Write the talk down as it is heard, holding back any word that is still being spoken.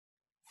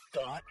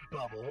Thought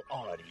Bubble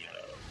Audio.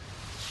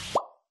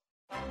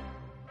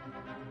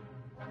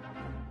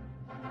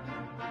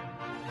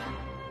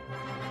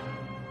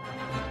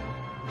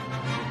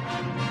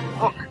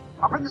 Look,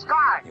 up in the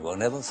sky! You will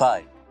never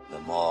find the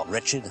more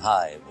wretched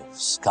hive of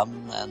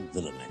scum and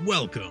villainy.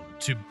 Welcome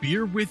to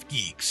Beer with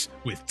Geeks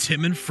with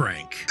Tim and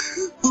Frank.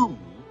 Who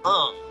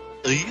are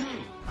you?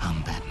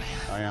 I'm Batman.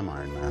 I am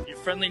Iron Man. Your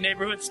friendly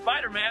neighborhood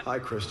Spider-Man. Hi,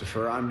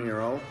 Christopher. I'm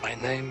Nero. My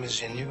name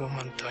is Inigo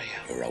Montoya.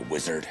 You're a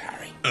wizard,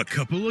 Harry. A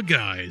couple of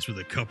guys with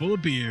a couple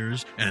of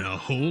beers and a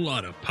whole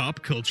lot of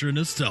pop culture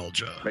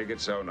nostalgia. Make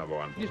it so, number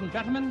one. Ladies and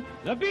gentlemen,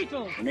 the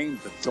Beatles. Name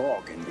the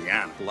dog,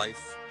 Indiana.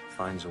 Life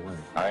finds a way.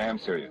 I am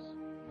serious.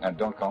 And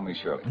don't call me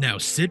Shirley. Now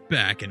sit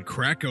back and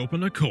crack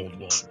open a cold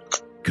one,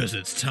 because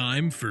it's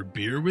time for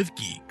Beer with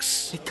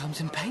Geeks. It comes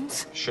in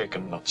paints?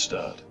 Shaken, not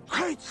stirred.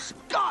 Great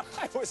Scott!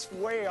 I was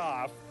way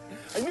off.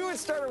 I knew it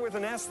started with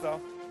an S,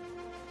 though.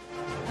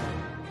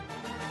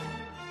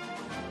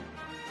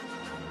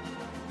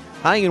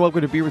 Hi, and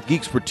welcome to Beer with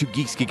Geeks, where two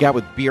geeks geek out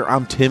with beer.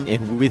 I'm Tim,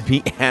 and with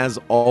me, as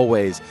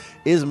always,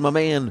 is my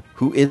man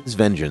who is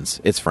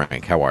vengeance. It's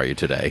Frank. How are you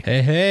today?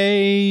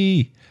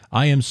 Hey.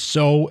 I am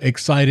so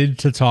excited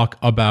to talk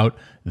about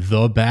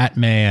The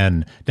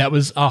Batman. That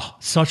was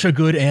such a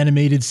good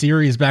animated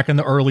series back in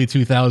the early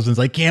 2000s.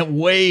 I can't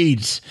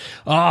wait.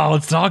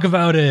 Let's talk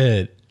about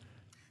it.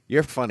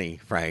 You're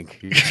funny, Frank.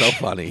 You're so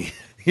funny.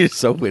 You're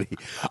so witty.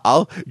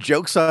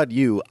 Joke's on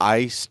you.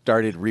 I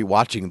started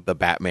rewatching The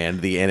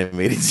Batman, the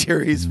animated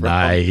series from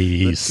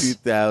the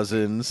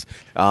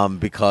 2000s,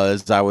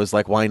 because I was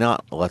like, why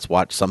not? Let's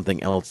watch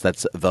something else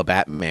that's The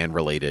Batman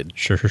related.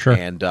 Sure.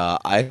 And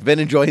I've been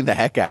enjoying the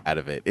heck out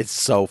of it. It's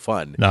so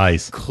fun.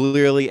 Nice.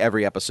 Clearly,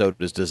 every episode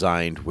is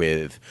designed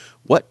with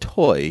what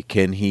toy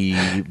can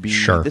he be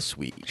this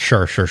week?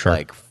 Sure.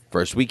 Like,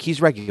 first week, he's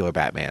regular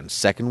Batman.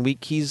 Second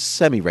week, he's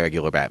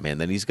semi-regular Batman.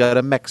 Then he's got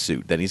a mech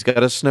suit. Then he's got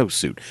a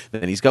snowsuit.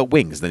 Then he's got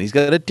wings. Then he's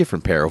got a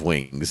different pair of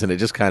wings. And it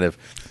just kind of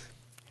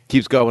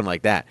keeps going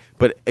like that.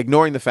 But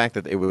ignoring the fact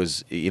that it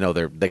was,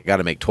 they got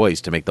to make toys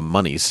to make the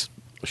monies,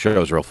 the show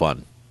was real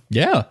fun.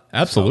 Yeah,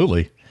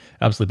 absolutely.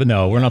 Absolutely. But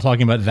no, we're not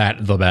talking about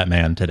The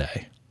Batman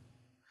today.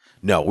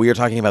 No, we are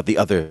talking about the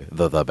other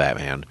The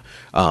Batman,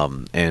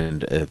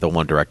 and the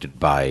one directed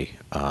by...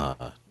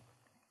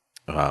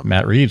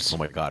 Matt Reeves. Oh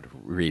my God,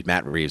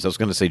 Matt Reeves. I was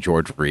going to say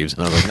George Reeves,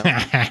 and I was like,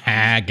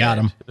 no. Got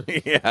him.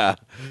 Yeah.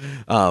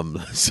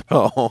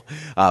 So,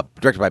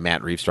 directed by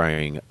Matt Reeves,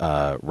 starring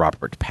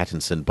Robert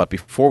Pattinson. But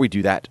before we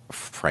do that,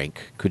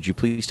 Frank, could you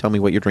please tell me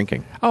what you're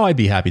drinking? Oh, I'd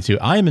be happy to.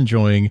 I am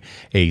enjoying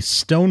a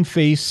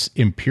Stoneface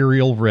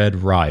Imperial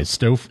Red Rye.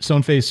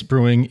 Stoneface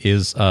Brewing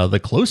is the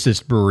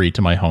closest brewery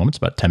to my home. It's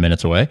about 10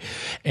 minutes away,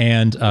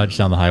 and just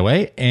down the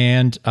highway.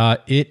 And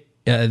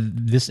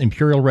this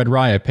Imperial Red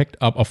Rye, I picked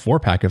up a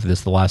 4-pack of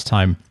this the last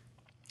time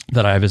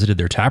that I visited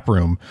their tap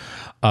room.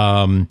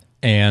 Oh man,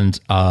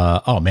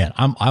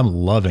 I'm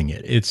loving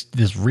it. It's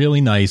this really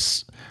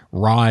nice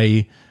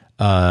rye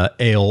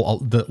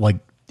ale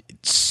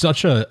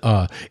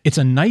it's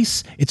a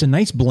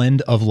nice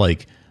blend of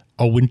like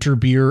a winter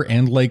beer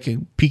and like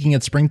peaking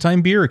at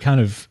springtime beer. It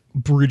kind of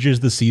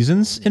bridges the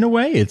seasons in a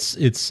way.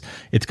 It's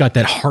got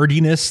that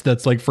hardiness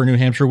that's like for New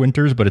Hampshire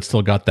winters, but it's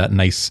still got that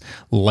nice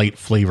light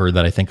flavor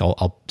that I think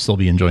I'll still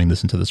be enjoying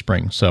this into the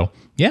spring. So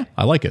yeah,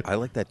 I like it. I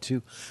like that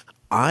too.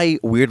 I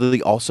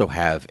weirdly also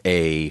have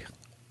a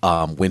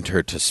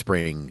winter to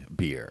spring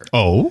beer.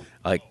 Oh,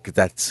 like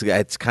that's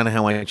kind of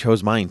how I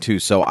chose mine too.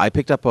 So I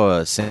picked up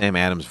a Sam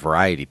Adams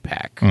variety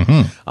pack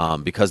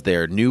because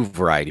their new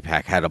variety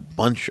pack had a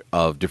bunch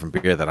of different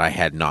beer that I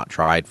had not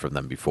tried from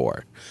them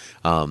before.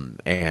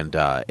 And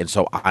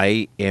so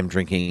I am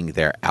drinking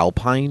their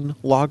Alpine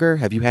lager.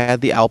 Have you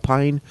had the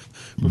Alpine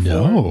before?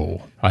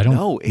 No, I don't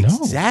know.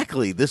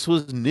 Exactly. This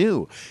was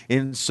new.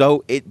 And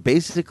so it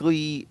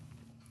basically,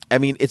 I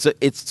mean, it's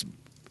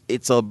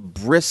a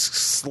brisk,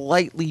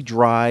 slightly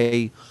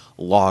dry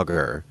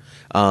lager.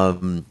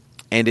 And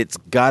it's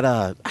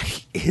got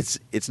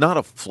it's not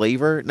a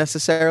flavor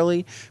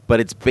necessarily,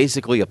 but it's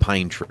basically a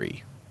pine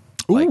tree.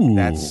 Like,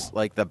 that's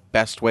like the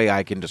best way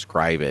I can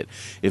describe it.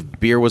 If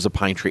beer was a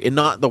pine tree, and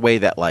not the way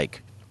that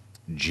like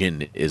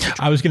gin is.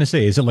 I was going to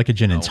say, is it like a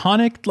gin and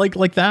tonic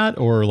like that,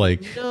 or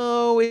like?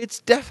 No,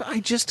 it's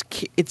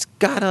it's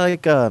got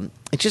it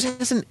just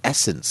has an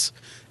essence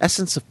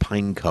of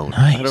pine cone.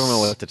 Nice. I don't know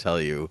what to tell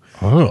you.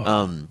 Oh,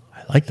 I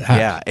like that.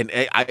 Yeah, and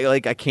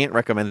I can't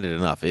recommend it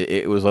enough.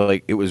 It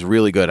was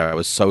really good. I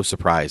was so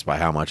surprised by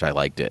how much I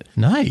liked it.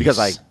 Nice,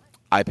 because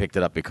I picked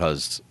it up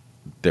because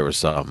there was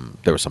some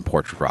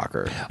Porch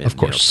Rocker, in, of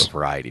course, the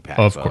variety pack.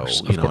 Of so,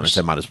 course, and I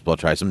said might as well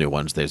try some new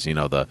ones. There's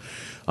there's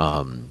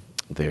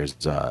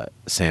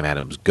Sam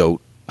Adams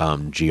Goat,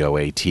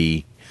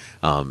 GOAT,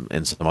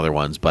 and some other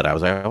ones. But I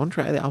was like, I want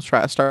to try.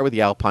 I'll start with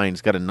the Alpine.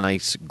 It's got a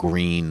nice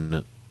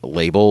green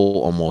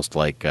label, almost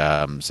like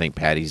St.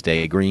 Patty's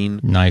Day green.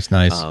 Nice.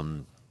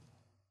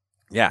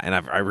 Yeah, and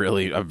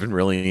I've been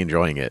really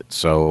enjoying it.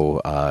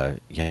 So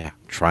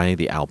try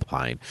the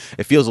Alpine.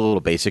 It feels a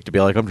little basic to be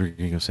like I'm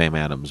drinking a Sam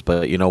Adams,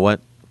 but you know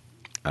what?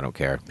 I don't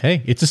care.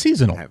 Hey, it's a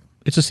seasonal.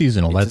 It's a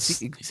seasonal.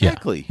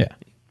 Exactly. Yeah.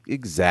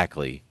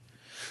 Exactly.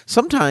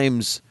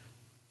 Sometimes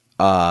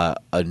a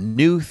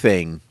new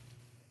thing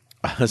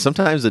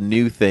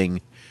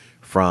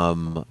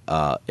from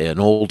an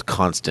old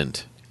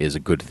constant is a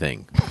good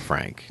thing,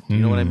 Frank. You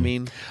know what I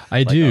mean?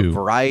 I do. A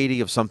variety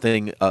of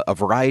something, a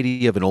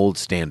variety of an old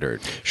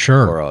standard.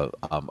 Sure. Or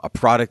a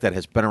product that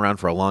has been around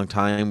for a long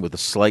time with a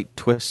slight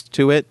twist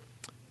to it.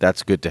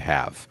 That's good to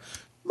have.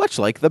 Much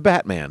like the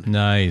Batman.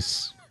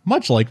 Nice.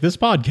 Much like this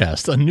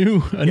podcast, a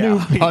new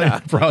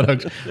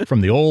product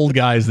from the old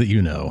guys that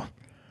you know.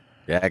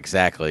 Yeah,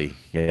 exactly.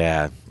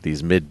 Yeah,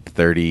 these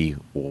mid-30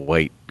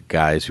 white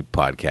guys who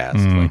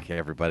podcast like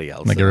everybody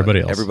else.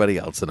 Everybody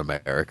else in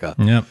America.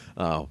 Yep.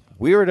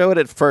 We were doing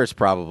it first,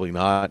 probably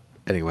not.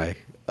 Anyway.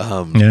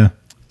 Yeah.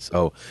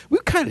 So we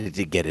kind of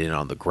did get in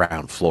on the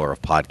ground floor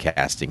of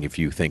podcasting if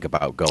you think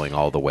about going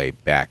all the way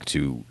back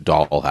to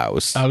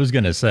Dollhouse. I was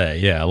going to say,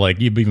 yeah, like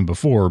even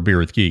before Beer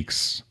with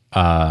Geeks,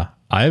 I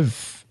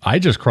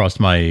just crossed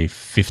my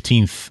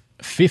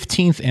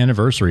 15th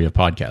anniversary of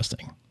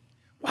podcasting.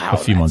 Wow. A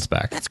few months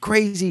back. That's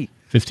crazy.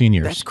 15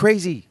 years. That's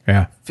crazy.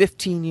 Yeah.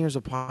 15 years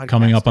of podcasting.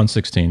 Coming up on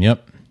 16,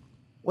 yep.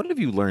 What have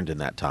you learned in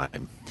that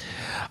time?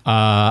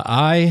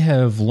 I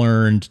have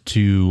learned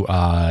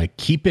to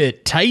keep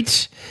it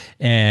tight,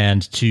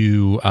 and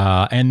to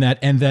and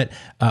that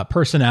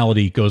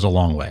personality goes a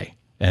long way,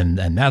 and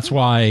that's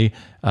why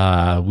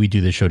we do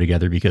this show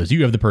together, because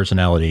you have the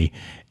personality,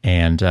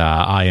 and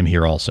I am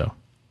here also.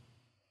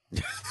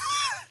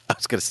 I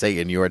was going to say,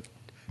 and you're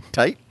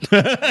tight,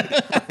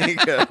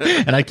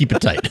 and I keep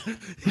it tight.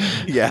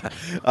 Yeah.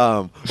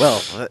 Well,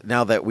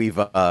 now that we've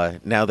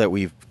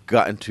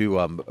gotten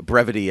to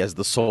brevity as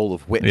the soul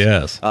of wit.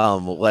 Yes.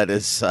 Let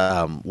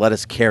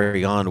us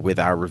carry on with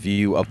our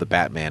review of the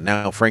Batman.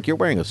 Now, Frank, you're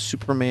wearing a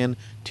Superman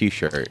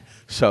T-shirt.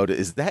 So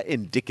is that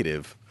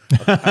indicative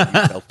of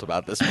how you felt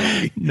about this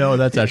movie? No,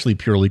 that's actually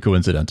purely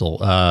coincidental.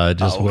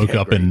 Woke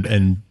up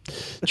and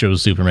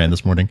chose Superman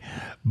this morning.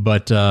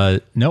 But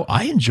no,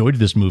 I enjoyed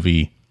this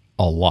movie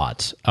a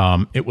lot.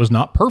 It was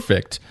not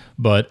perfect,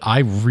 but I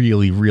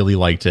really, really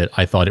liked it.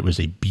 I thought it was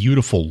a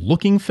beautiful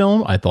looking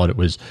film. I thought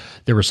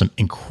there were some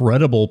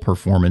incredible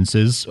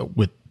performances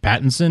with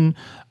Pattinson,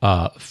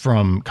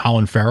 from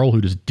Colin Farrell, who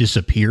just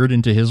disappeared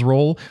into his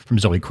role, from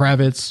Zoe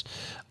Kravitz.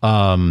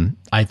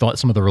 I thought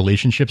some of the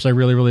relationships I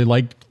really, really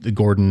liked. The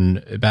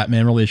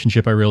Gordon-Batman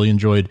relationship I really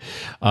enjoyed.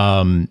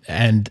 And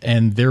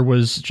there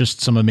was just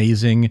some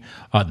amazing,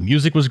 the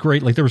music was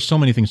great. Like, there were so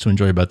many things to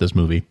enjoy about this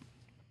movie.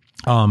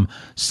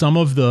 Some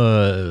of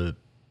the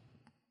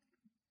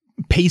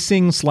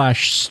pacing /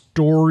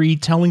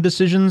 storytelling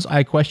decisions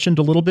I questioned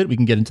a little bit. We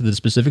can get into the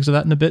specifics of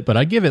that in a bit, but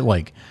I give it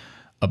like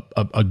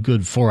a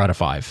good 4 out of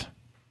 5.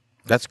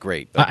 That's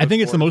great. I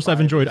think it's the most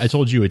I've enjoyed. I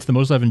told you it's the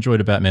most I've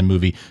enjoyed a Batman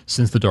movie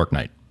since The Dark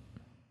Knight.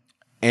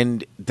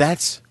 And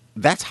that's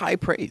high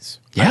praise.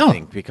 Yeah. I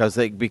think because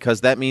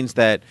that means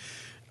that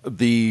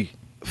the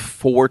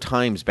 3 or 4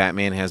 times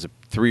Batman has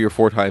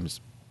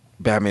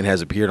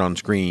appeared on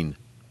screen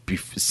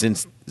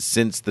since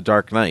The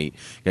Dark Knight.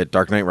 You had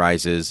Dark Knight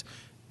Rises,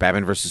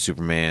 Batman vs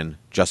Superman,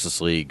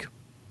 Justice League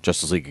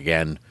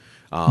again,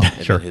 and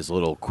then his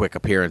little quick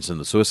appearance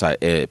in Suicide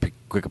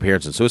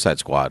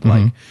Squad.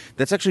 Like,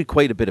 that's actually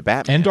quite a bit of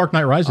Batman. And Dark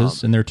Knight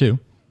Rises in there too.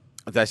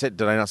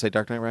 Did I not say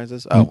Dark Knight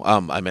Rises?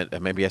 I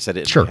meant maybe I said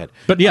it in my head.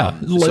 But yeah,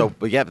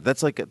 but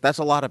that's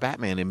a lot of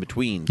Batman in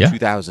between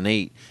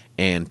 2008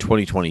 and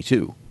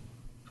 2022.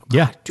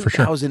 Yeah, for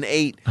sure.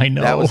 2008. I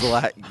know. That was a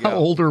lot. How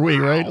old are we,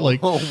 right? Like,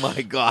 oh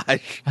my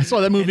gosh. I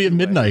saw that movie at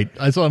midnight.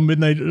 I saw a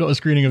midnight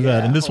screening of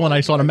that, and this one I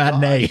saw at a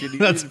matinee. You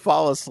didn't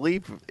fall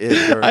asleep.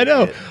 I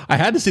know. I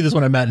had to see this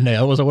one at matinee.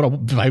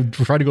 If I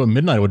tried to go at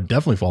midnight, I would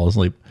definitely fall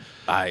asleep.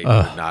 I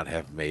would not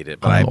have made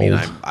it, but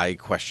I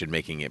question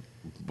making it.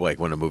 Like,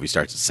 when a movie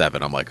starts at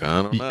 7, I'm like,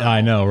 I don't know.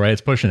 I know, right?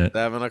 It's pushing it.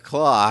 7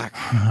 o'clock.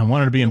 I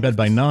wanted to be in bed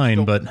by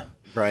 9, but.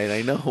 Right,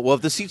 I know. Well,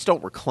 if the seats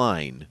don't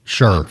recline,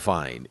 sure, I'm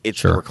fine.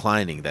 It's the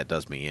reclining that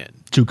does me in.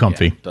 Too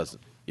comfy. Yeah, it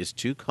doesn't. It's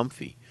too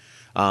comfy.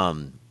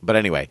 But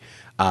anyway,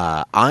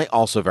 I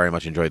also very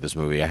much enjoyed this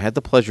movie. I had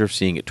the pleasure of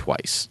seeing it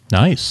twice.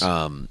 Nice.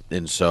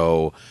 And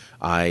so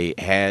I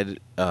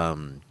had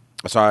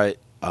saw it,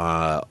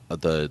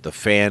 the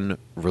fan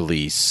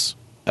release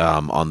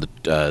on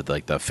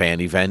the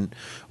fan event,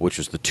 which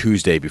was the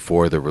Tuesday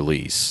before the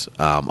release,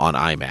 on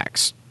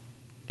IMAX.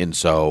 And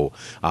so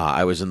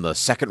I was in the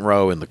second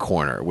row in the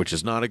corner, which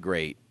is not a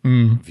great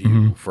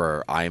view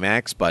for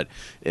IMAX. But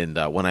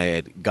when I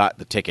had got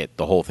the ticket,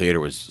 the whole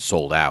theater was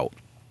sold out.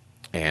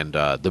 And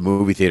the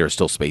movie theater is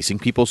still spacing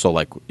people. So,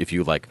 like, if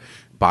you, like,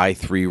 buy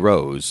 3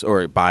 rows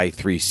or buy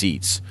 3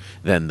 seats,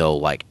 then they'll,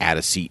 like, add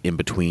a seat in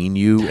between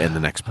you and the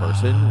next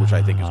person, which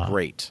I think is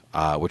great,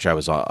 which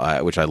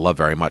I love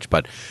very much.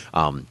 But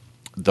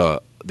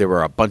there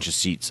were a bunch of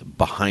seats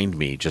behind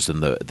me just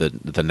in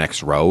the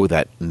next row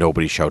that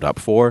nobody showed up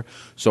for.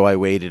 So I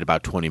waited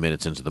about 20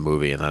 minutes into the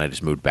movie, and then I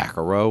just moved back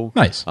a row.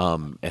 Nice.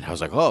 And I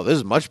was like, oh, this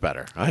is much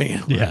better.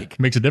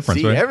 Makes a difference,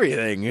 see right?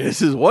 everything.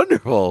 This is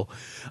wonderful.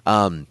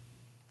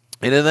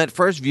 And in that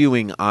first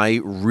viewing,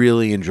 I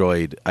really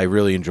enjoyed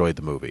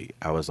the movie.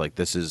 I was like,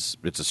 it's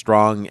a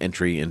strong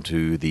entry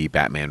into the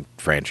Batman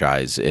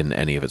franchise in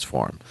any of its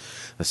form.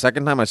 The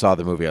second time I saw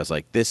the movie, I was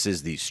like, this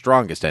is the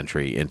strongest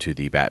entry into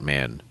the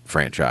Batman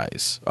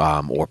franchise,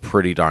 or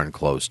pretty darn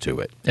close to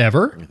it.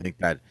 Ever? I think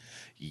that,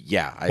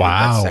 yeah.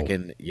 Wow.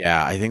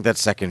 I think that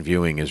second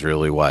viewing is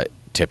really what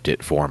tipped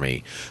it for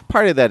me.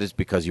 Part of that is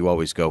because you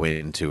always go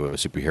into a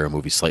superhero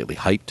movie slightly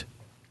hyped.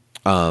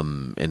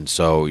 And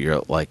so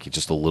you're like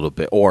just a little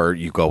bit, or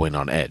you go in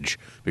on edge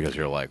because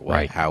you're like, well,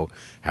 Right. how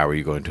are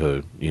you going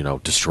to,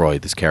 destroy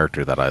this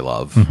character that I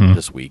love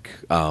this week?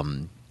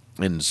 And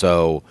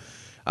so,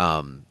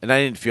 and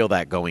I didn't feel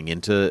that going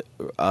into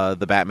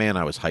the Batman.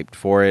 I was hyped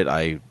for it.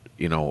 a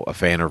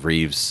fan of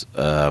Reeves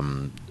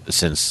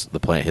since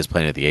his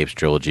Planet of the Apes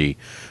trilogy,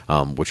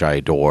 which I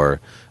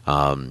adore.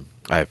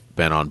 I've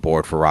been on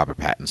board for Robert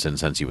Pattinson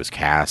since he was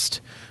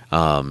cast.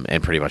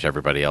 And pretty much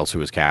everybody else who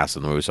was cast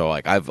in the movie. So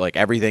I've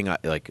everything,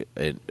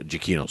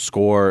 Giacchino's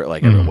score,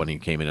 everyone who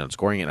came in and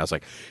scoring it. And I was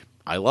like,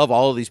 I love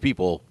all of these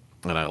people,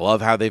 and I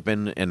love how they've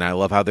been, and I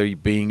love how they're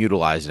being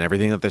utilized, and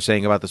everything that they're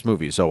saying about this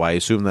movie. So I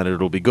assume that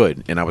it'll be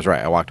good, and I was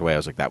right. I walked away. I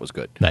was like, that was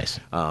good. Nice.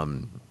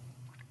 And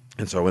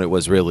so when it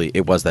was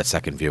that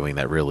second viewing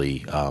that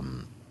really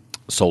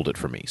sold it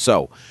for me.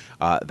 So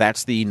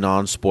that's the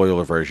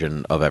non-spoiler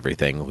version of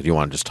everything. Do you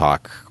want to just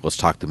let's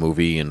talk the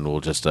movie, and we'll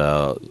just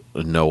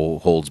no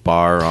holds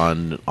bar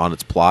on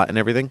its plot and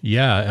everything?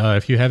 Yeah,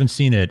 if you haven't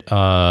seen it,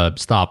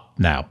 stop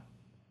now,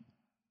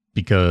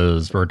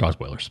 because we're talking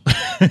spoilers.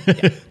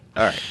 Yeah.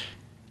 All right.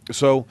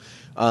 So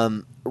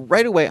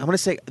right away, I'm going to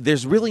say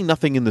there's really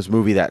nothing in this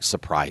movie that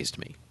surprised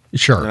me.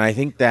 Sure. And I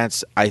think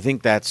that's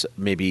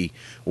maybe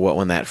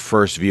when that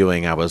first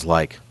viewing, I was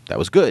like, that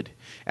was good.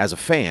 As a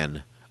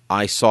fan,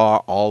 I saw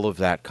all of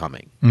that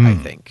coming, I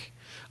think.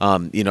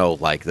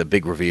 Like the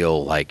big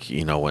reveal,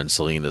 when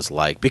Selina's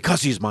like,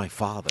 because he's my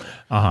father.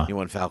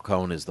 When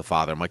Falcone is the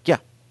father. I'm like, yeah,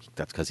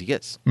 that's because he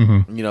is.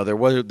 There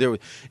was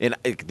and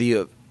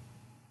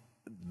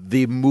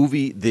the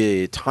movie,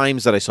 the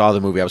times that I saw the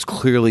movie, I was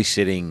clearly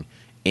sitting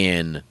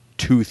in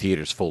two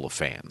theaters full of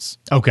fans.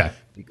 Okay.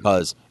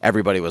 Because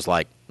everybody was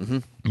like,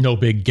 no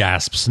big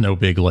gasps, no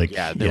big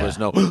there was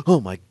no,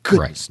 oh my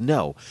goodness, right.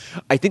 No.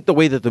 I think the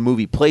way that the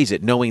movie plays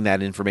it, knowing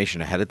that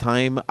information ahead of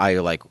time, I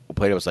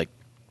played it, was like,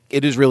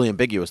 it is really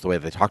ambiguous the way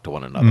they talk to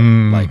one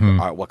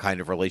another. What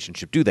kind of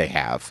relationship do they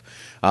have?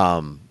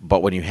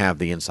 But when you have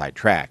the inside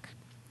track,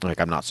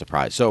 I'm not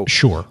surprised. So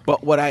sure.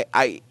 But what I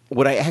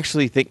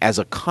actually think as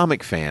a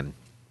comic fan,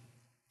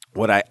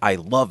 what I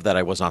love that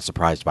I was not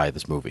surprised by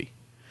this movie.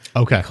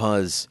 Okay.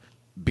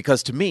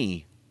 Because to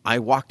me, I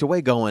walked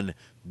away going,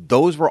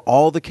 those were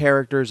all the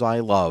characters I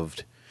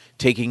loved,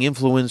 taking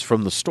influence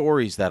from the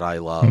stories that I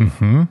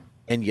love,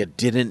 and you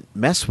didn't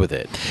mess with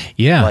it.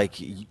 Yeah.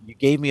 You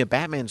gave me a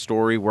Batman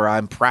story where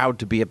I'm proud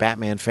to be a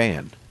Batman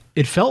fan.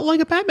 It felt like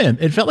a Batman.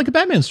 It felt like a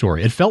Batman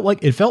story. It felt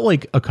like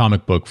a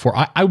comic book for,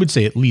 I would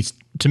say, at least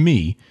to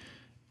me,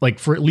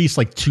 for at least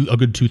a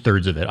good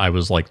 2/3 of it, I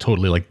was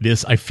totally like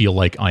this. I feel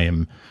like I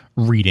am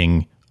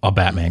reading a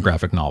Batman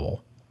graphic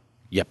novel.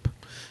 Yep.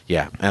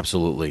 Yeah,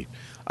 absolutely.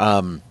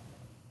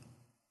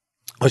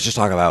 Let's just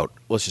talk about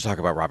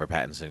Robert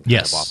Pattinson.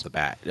 Yes. Off the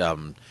bat.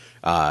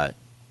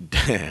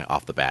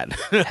 Off the bat.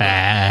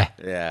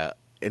 Yeah.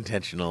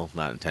 Intentional,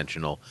 not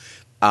intentional.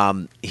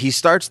 He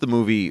starts the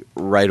movie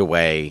right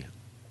away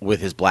with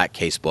his black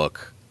casebook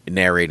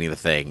narrating the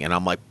thing, and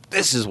I'm like,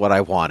 this is what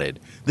I wanted.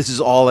 This is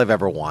all I've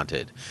ever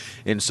wanted.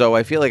 And so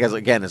I feel like as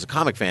a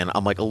comic fan,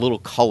 I'm a little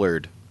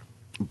colored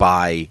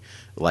by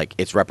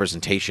its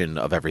representation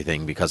of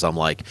everything, because I'm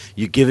like,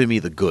 you're giving me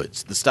the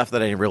goods, the stuff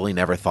that I really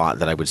never thought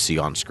that I would see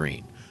on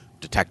screen.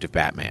 Detective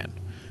Batman,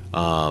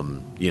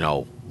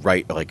 journaling,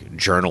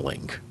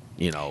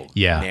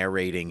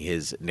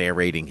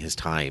 narrating his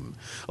time,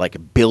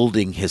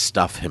 building his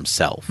stuff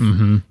himself,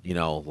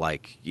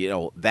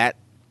 that,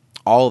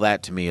 all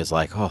that to me is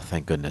oh,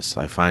 thank goodness,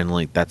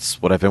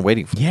 that's what I've been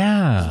waiting for.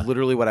 Yeah. It's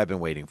literally what I've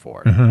been waiting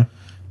for.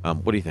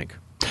 What do you think?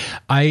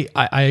 I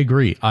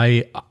agree.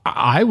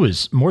 I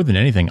was, more than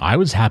anything, I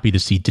was happy to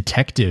see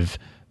Detective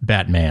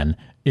Batman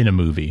in a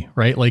movie,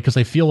 right? Because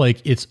I feel like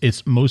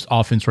it's most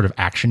often sort of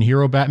action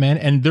hero Batman,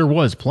 and there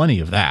was plenty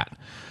of that.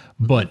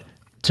 But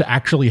to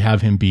actually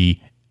have him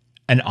be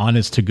an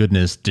honest to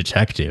goodness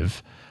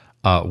detective,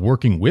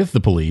 working with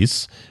the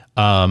police,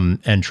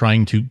 and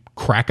trying to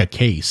crack a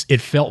case,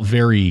 it felt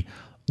very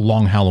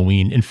Long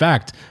Halloween. In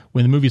fact,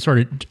 when the movie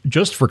started,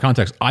 just for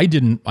context, I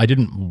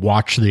didn't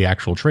watch the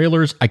actual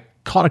trailers. I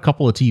caught a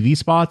couple of TV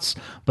spots,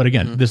 but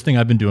again, this thing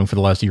I've been doing for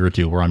the last year or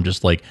two, where I'm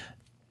just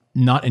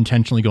not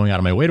intentionally going out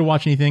of my way to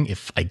watch anything.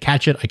 If I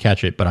catch it, I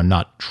catch it, but I'm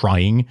not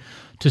trying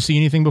to see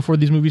anything before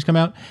these movies come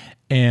out.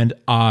 And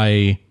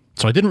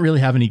so I didn't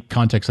really have any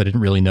context. I didn't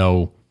really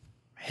know,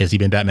 has he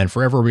been Batman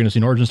forever? Are we going to see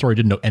an origin story? I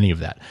didn't know any of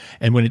that.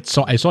 And when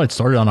I saw it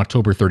started on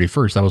October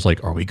 31st, I was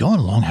like, are we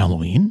going Long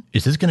Halloween?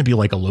 Is this going to be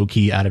a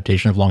low-key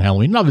adaptation of Long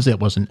Halloween? And obviously, it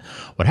wasn't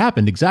what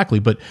happened exactly,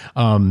 but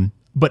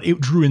but it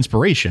drew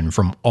inspiration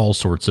from all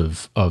sorts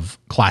of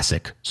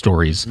classic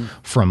stories,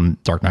 from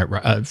Dark Knight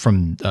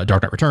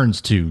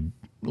Returns to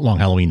Long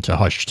Halloween to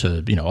Hush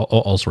to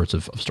all sorts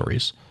of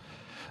stories.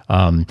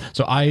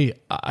 So I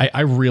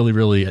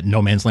really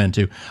No Man's Land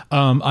too.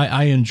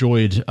 I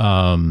enjoyed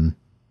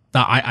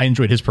I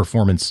enjoyed his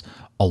performance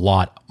a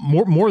lot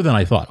more than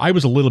I thought. I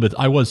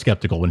was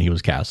skeptical when he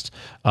was cast,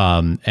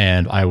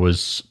 and I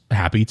was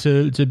happy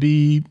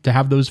to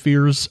have those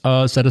fears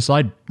set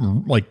aside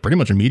like pretty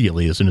much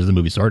immediately as soon as the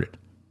movie started.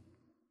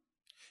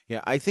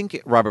 Yeah, I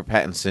think Robert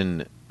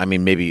Pattinson. I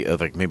mean, maybe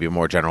a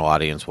more general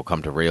audience will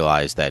come to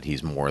realize that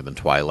he's more than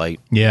Twilight.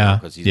 Yeah,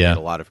 because he's made a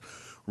lot of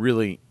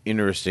really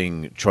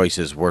interesting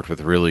choices, worked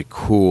with really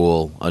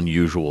cool,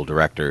 unusual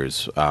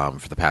directors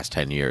for the past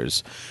 10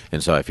 years,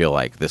 and so I feel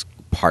like this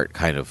part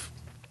kind of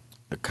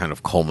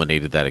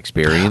culminated that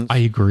experience. I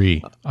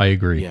agree.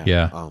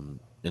 Yeah.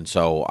 And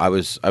so I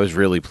was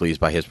really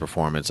pleased by his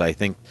performance. I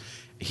think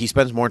he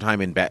spends more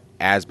time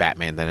as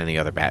Batman than any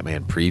other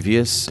Batman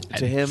previous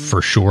to him,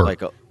 for sure.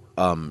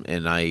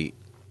 And I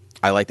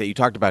like that you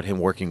talked about him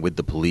working with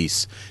the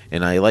police,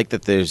 and I like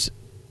that there's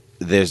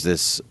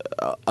this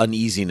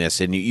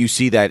uneasiness, and you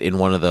see that in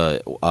one of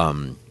the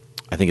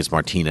I think it's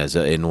Martinez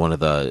in one of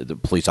the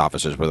police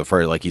officers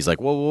where he's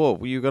like, whoa,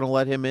 were you gonna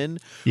let him in?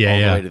 Yeah, all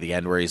the way to the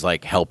end where he's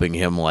like helping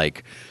him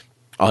like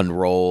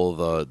unroll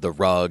the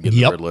rug in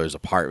the Riddler's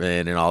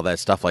apartment and all that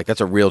stuff. Like,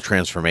 that's a real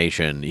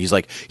transformation. He's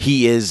like,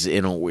 he is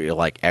in a way,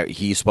 like,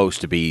 he's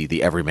supposed to be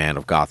the everyman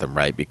of Gotham,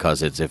 right?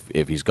 Because it's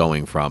if he's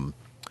going from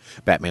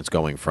Batman's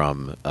going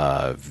from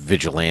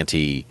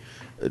vigilante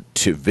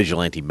to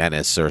vigilante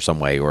menace or some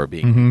way, or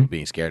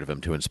being scared of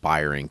him, to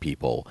inspiring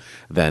people,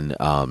 then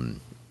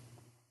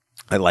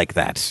I like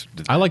that.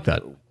 I like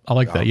that.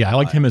 Yeah, I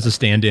liked him as a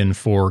stand-in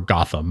for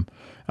Gotham.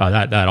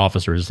 That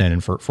officer is a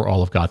stand-in for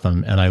all of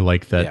Gotham, and I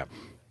like that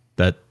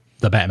that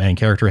the Batman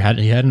character had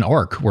an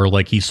arc where,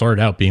 like, he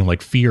started out being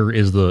like, fear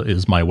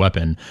is my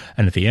weapon,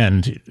 and at the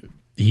end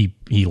he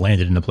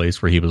landed in a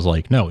place where he was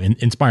like, no,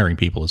 inspiring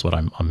people is what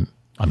I'm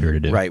here to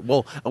do. Right.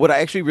 Well, what I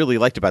actually really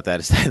liked about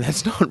that is that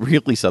that's not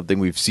really something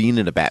we've seen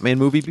in a Batman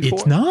movie before.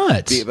 It's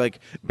not. Like,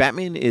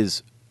 Batman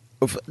is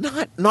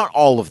not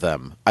all of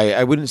them.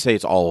 I wouldn't say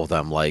it's all of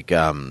them. Like,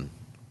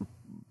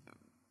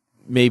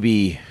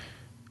 maybe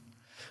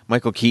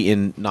Michael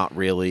Keaton, not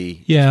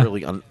really. Yeah. It's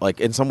really like,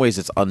 in some ways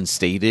it's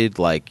unstated.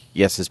 Like,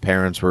 yes, his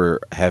parents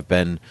have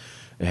been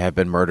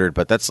murdered,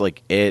 but that's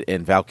like it.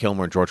 And Val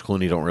Kilmer and George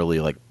Clooney don't really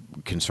like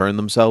concern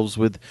themselves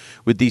with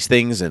these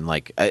things, and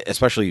like,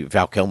 especially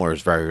Val Kilmer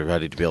is very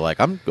ready to be like,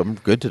 I'm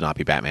good to not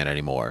be Batman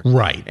anymore.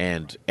 Right.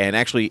 And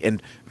actually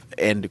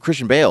and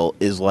Christian Bale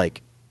is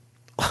like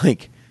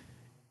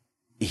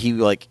he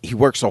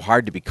worked so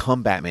hard to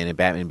become Batman in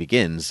Batman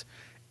Begins,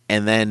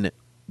 and then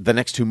the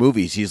next two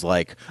movies he's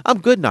like, I'm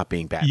good not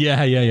being Batman.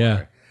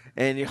 Yeah.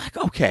 And you're like,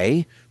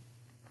 okay,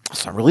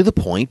 that's not really the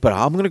point, but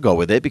I'm going to go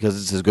with it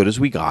because it's as good as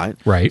we got.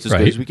 Right. It's as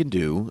good as we can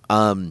do.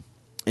 And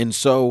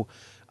so,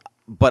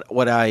 but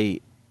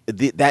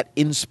that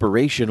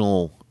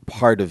inspirational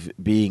part of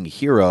being a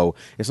hero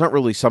is not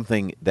really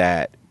something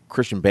that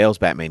Christian Bale's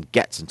Batman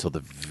gets until the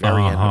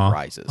very end of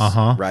Rises.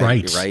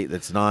 Right.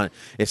 That's not.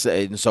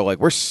 And so, like,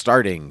 we're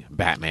starting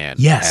Batman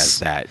as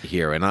that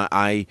here, and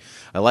I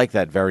like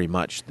that very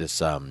much. This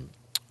I'm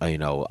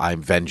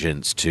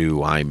vengeance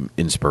to I'm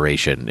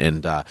inspiration,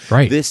 and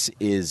this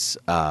is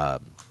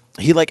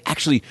he like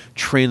actually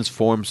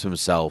transforms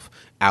himself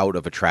out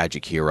of a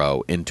tragic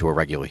hero into a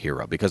regular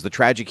hero, because the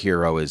tragic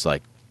hero is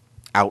like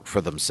out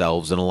for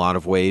themselves in a lot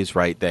of ways,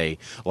 right? A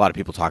lot of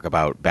people talk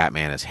about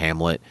Batman as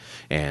Hamlet,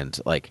 and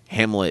like,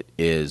 Hamlet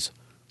is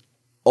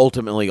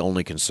ultimately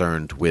only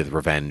concerned with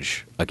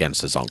revenge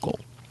against his uncle,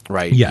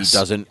 right? Yes. He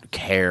doesn't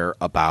care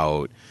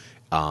about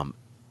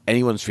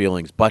anyone's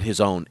feelings but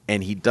his own,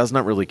 and he does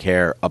not really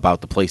care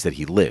about the place that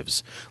he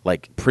lives.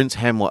 Like, Prince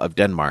Hamlet of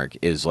Denmark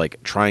is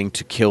like trying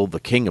to kill the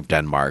king of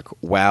Denmark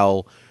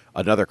while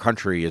another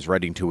country is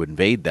ready to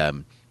invade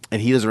them,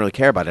 and he doesn't really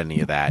care about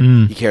any of that.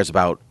 He cares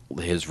about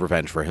his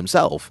revenge for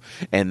himself,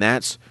 and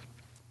that's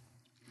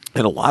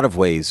in a lot of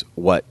ways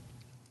what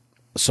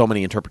so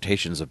many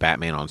interpretations of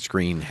Batman on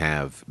screen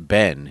have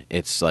been.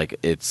 It's like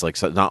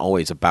not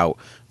always about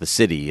the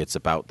city, it's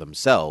about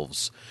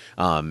themselves,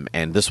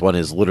 and this one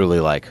is literally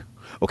like,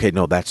 okay,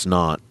 no, that's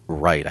not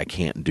right, I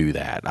can't do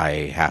that,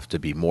 I have to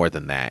be more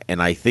than that.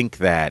 And I think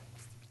that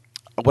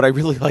what I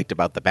really liked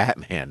about the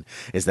Batman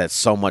is that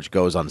so much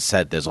goes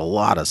unsaid. There's a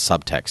lot of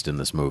subtext in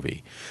this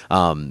movie,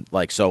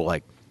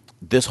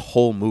 this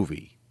whole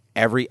movie,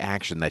 every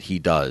action that he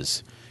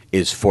does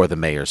is for the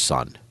mayor's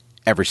son.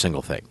 Every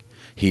single thing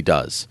he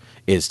does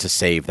is to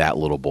save that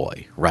little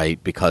boy,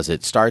 right? Because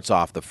it starts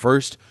off, the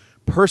first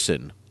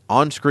person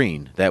on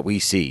screen that we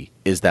see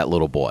is that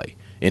little boy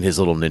in his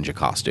little ninja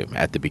costume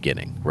at the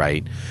beginning,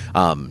 right?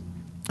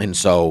 And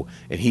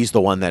he's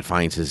the one that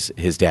finds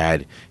his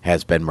dad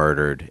has been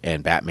murdered,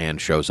 and Batman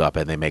shows up,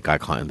 and they make eye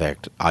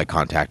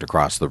contact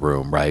across the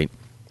room, right?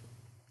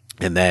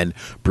 And then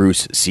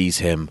Bruce sees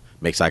him,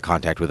 makes eye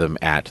contact with him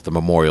at the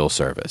memorial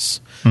service.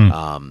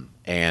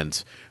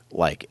 And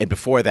like, and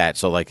before that,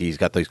 so like he's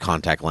got these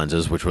contact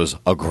lenses, which was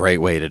a great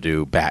way to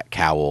do bat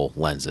cowl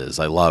lenses.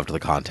 I loved the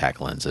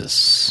contact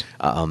lenses.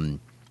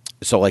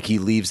 So like he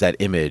leaves that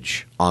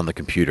image on the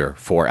computer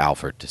for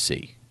Alfred to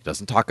see.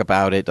 Doesn't talk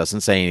about it,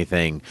 doesn't say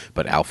anything,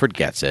 but Alfred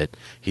gets it.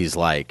 He's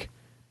like,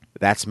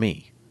 that's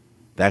me.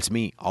 That's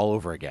me all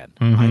over again.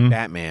 I'm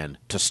Batman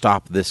to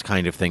stop this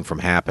kind of thing from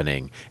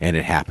happening, and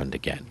it happened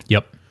again.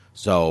 Yep.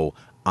 So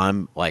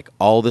I'm like,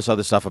 all this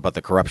other stuff about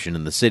the corruption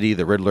in the city,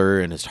 the Riddler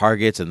and his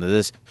targets and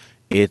this,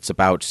 it's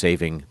about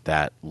saving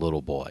that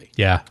little boy.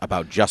 Yeah.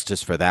 About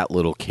justice for that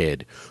little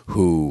kid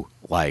who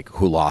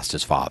lost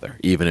his father,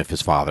 even if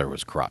his father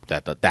was corrupt.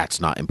 That's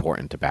not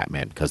important to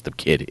Batman because the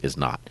kid is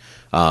not.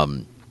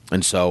 And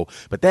so,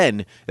 but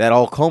then that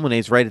all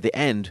culminates right at the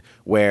end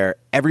where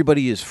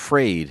everybody is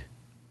afraid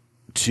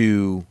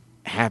to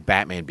have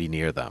Batman be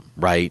near them,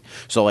 right?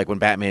 So like when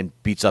Batman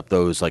beats up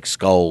those like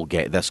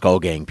the Skull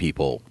Gang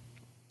people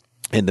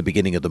in the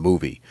beginning of the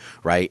movie,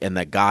 right? And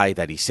that guy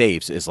that he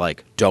saves is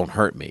like, don't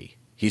hurt me.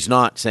 He's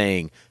not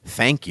saying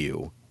thank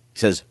you. He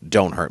says,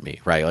 don't hurt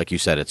me, right? Like you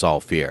said, it's all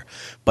fear.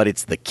 But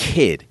it's the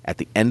kid at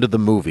the end of the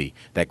movie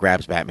that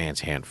grabs Batman's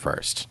hand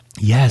first.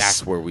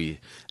 Yes.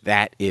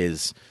 That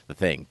is the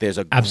thing. There's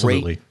a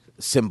Absolutely. great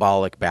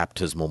symbolic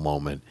baptismal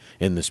moment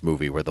in this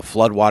movie where the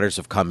floodwaters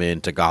have come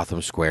into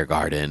Gotham Square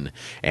Garden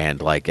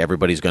and like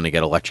everybody's going to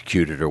get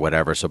electrocuted or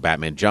whatever. So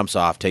Batman jumps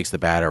off, takes the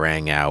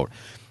Batarang out,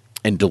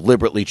 and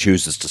deliberately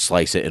chooses to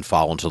slice it and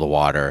fall into the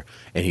water.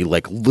 And he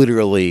like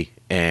literally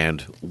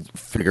and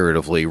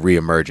figuratively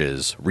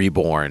reemerges,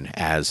 reborn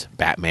as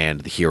Batman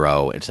the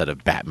hero instead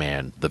of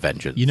Batman the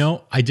vengeance. You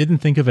know, I didn't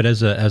think of it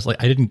as I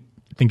didn't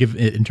think of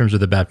it in terms of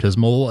the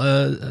baptismal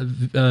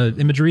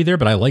imagery there,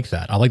 but I like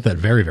that. I like that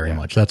very, very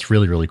much. That's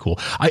really, really cool.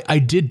 I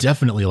did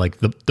definitely like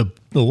the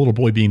little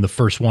boy being the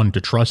first one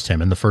to trust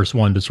him and the first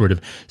one to sort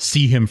of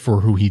see him for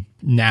who he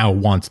now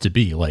wants to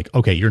be. Like,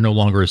 okay, you're no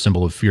longer a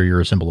symbol of fear,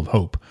 you're a symbol of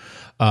hope.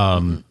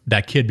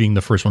 That kid being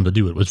the first one to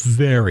do it was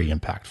very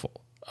impactful.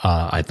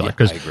 I thought,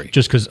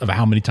 because of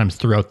how many times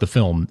throughout the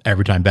film,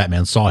 every time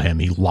Batman saw him,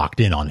 he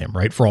locked in on him,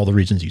 right? For all the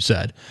reasons you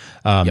said.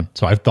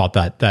 So I thought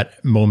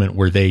that moment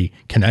where they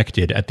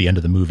connected at the end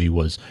of the movie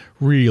was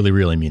really,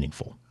 really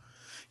meaningful.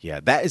 Yeah,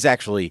 that is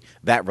actually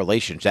that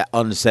relationship, that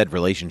unsaid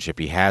relationship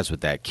he has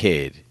with that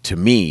kid, to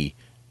me,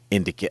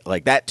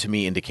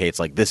 indicates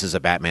like this is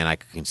a Batman I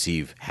could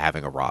conceive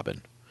having a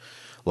Robin.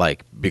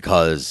 Like,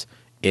 because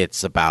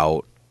it's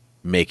about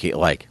making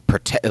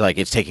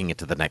it's taking it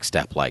to the next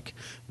step. Like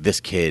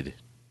this kid,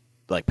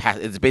 like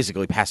it's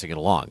basically passing it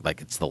along. Like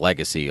it's the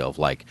legacy of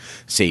like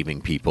saving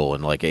people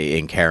and like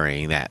and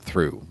carrying that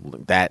through.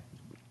 That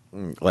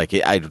like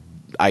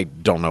I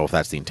don't know if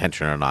that's the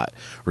intention or not.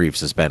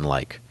 Reeves has been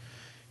like,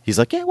 he's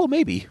like, yeah, well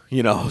maybe,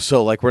 you know.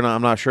 So like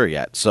I'm not sure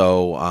yet.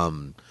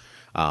 So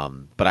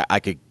but I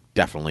could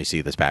definitely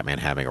see this Batman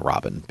having a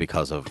Robin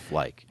because of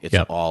like it's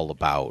all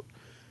about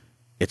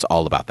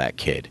that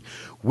kid,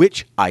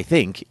 which I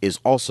think is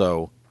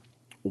also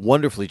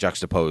wonderfully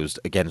juxtaposed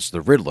against the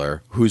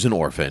Riddler, who's an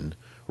orphan,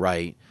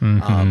 right?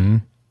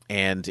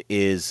 And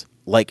is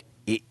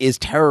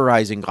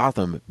terrorizing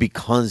Gotham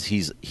because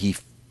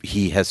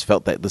he has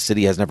felt that the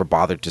city has never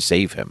bothered to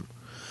save him,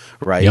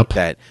 right? Yep.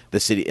 That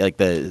the city, like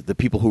the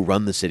people who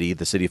run the city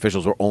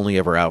officials, were only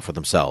ever out for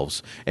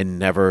themselves and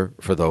never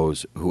for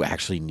those who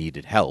actually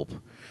needed help.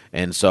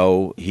 And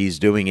so he's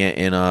doing it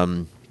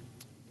in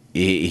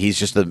he's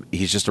just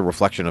a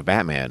reflection of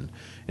Batman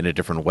in a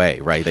different way,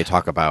 right? They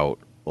talk about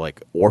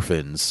like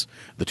orphans,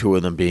 the two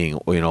of them being,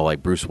 you know,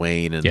 like Bruce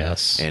Wayne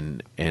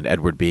and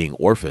Edward being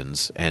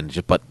orphans,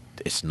 but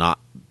it's not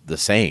the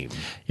same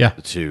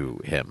to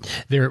him.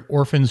 They're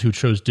orphans who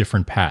chose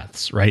different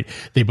paths, right?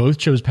 They both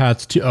chose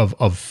paths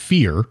of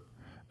fear,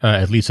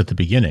 at least at the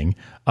beginning,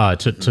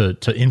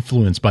 to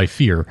influence by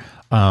fear.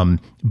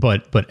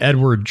 But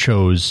Edward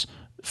chose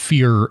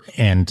fear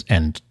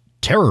and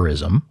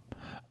terrorism.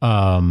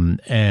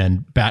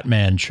 And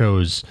Batman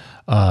chose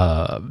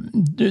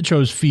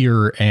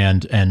fear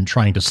and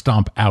trying to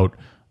stomp out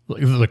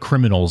the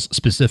criminals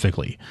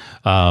specifically.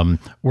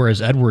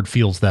 Whereas Edward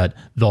feels that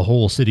the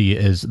whole city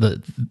is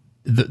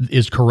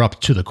is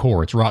corrupt to the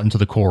core. It's rotten to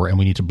the core, and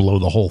we need to blow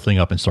the whole thing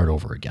up and start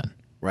over again.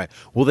 Right.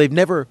 Well, they've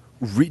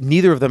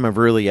neither of them have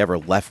really ever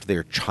left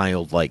their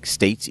childlike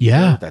states either.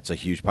 Yeah. That's a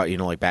huge part. You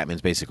know, like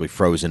Batman's basically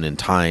frozen in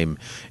time,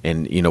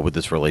 and, you know, with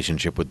this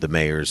relationship with the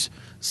mayor's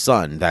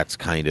son, that's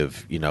kind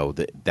of, you know,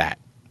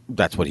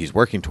 that's what he's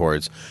working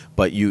towards.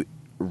 But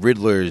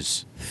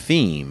Riddler's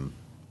theme,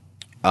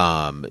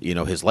 you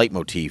know, his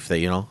leitmotif, that,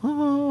 you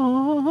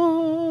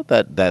know,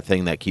 that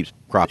thing that keeps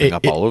cropping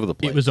up all over the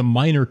place. It was a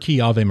minor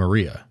key Ave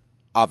Maria.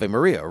 Ave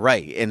Maria,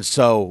 right. And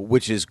so,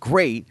 which is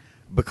great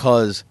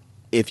because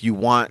if you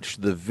watch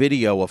the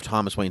video of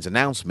Thomas Wayne's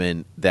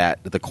announcement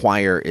that the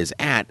choir is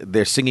at,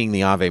 they're singing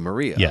the Ave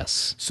Maria.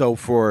 Yes. So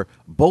for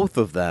both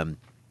of them,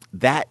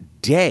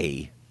 that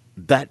day,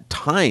 that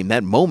time,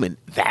 that moment,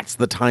 that's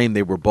the time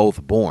they were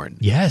both born.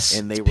 Yes.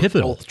 And they were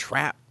pivotal. both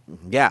trapped.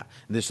 Yeah.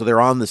 So they're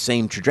on the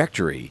same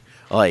trajectory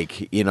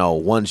like, you know,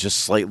 one's just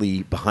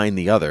slightly behind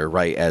the other,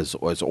 right, as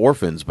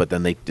orphans, but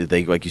then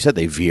they like you said,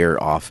 they veer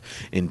off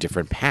in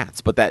different paths.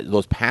 But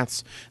those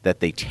paths that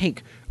they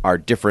take are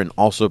different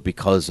also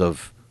because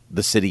of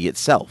the city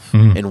itself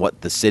and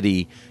what the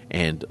city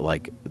and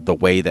like the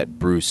way that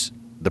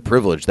the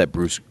privilege that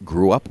Bruce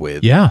grew up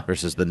with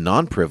versus the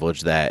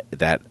non-privilege that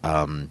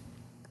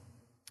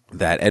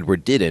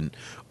Edward didn't,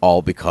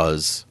 all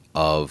because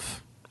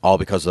of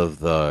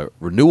the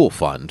renewal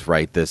fund,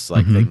 right? This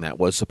like thing that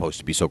was supposed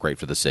to be so great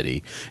for the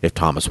city if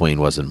Thomas Wayne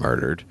wasn't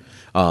murdered.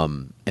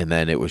 And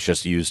then it was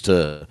just used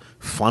to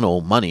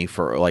funnel money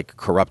for like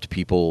corrupt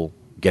people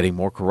getting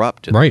more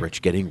corrupt and the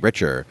rich getting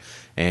richer.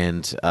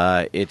 And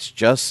it's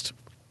just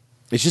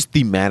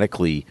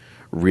thematically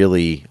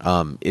really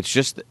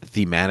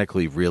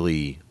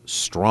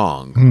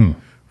strong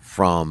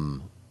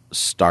from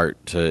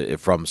start to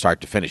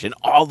finish, and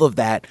all of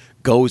that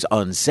goes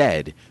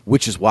unsaid,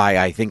 which is why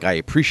I think I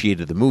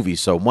appreciated the movie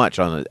so much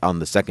on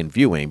the second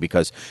viewing,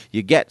 because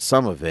you get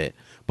some of it,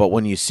 but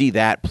when you see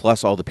that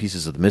plus all the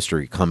pieces of the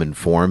mystery come and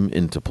form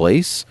into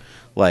place,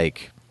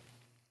 like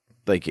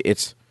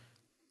it's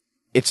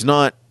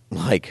not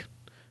like,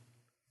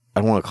 I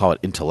don't want to call it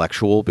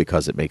intellectual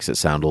because it makes it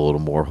sound a little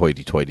more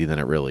hoity-toity than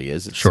it really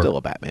is. It's still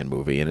a Batman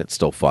movie and it's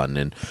still fun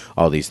and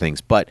all these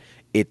things, but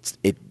it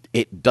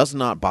does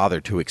not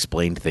bother to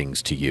explain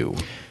things to you.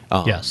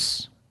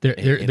 Yes.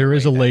 There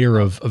is a layer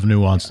of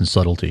nuance and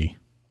subtlety.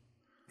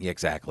 Yeah,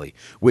 exactly.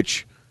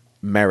 Which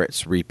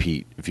merits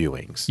repeat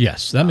viewings.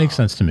 Yes, that makes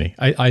sense to me.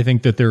 I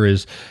think that there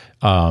is,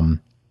 I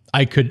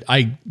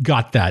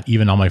got that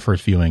even on my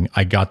first viewing.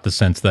 I got the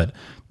sense that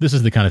this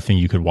is the kind of thing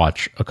you could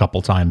watch a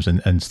couple times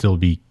and still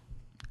be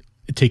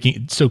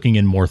soaking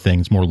in more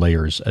things, more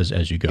layers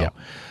as you go.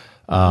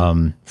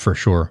 Yeah. For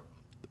sure.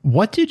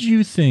 What did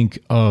you think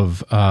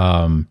of,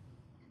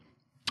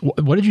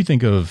 what did you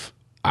think of,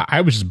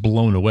 I was just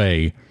blown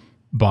away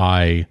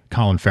by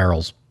Colin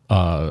Farrell's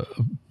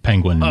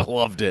Penguin. I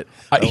loved it.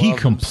 He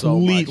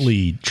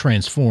completely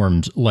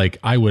transformed. Like,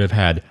 I would have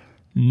had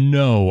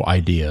no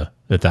idea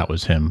that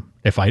was him.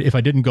 If I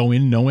didn't go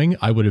in knowing,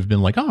 I would have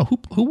been like, oh,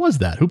 who was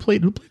that? Who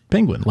played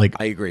Penguin? Like,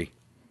 I agree.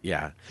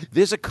 Yeah.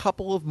 There's a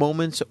couple of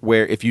moments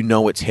where if you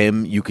know it's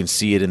him, you can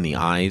see it in the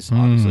eyes,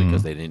 obviously,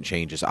 because they didn't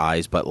change his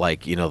eyes. But,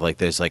 like, you know, like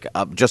there's like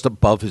just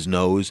above his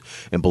nose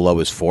and below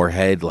his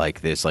forehead,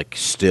 like there's like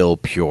still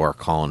pure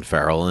Colin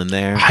Farrell in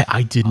there.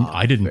 I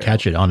didn't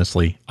catch it,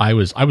 honestly. I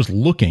was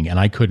looking and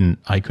I couldn't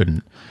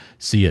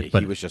see it.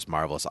 But he was just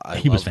marvelous.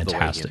 He was fantastic. fantastic. The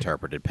way he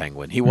interpreted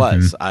Penguin. He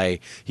was.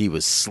 He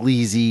was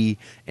sleazy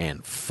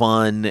and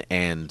fun,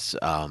 and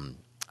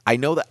I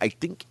know that I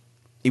think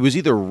it was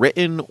either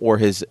written or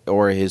his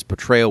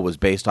portrayal was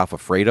based off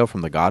of Fredo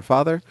from The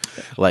Godfather,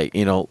 like,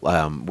 you know,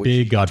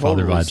 big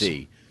Godfather vibes.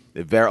 See.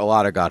 A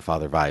lot of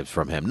Godfather vibes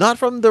from him, not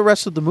from the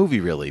rest of the movie,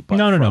 really. But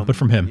but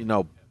from him. You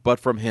know, but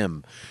from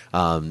him,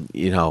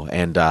 you know,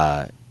 and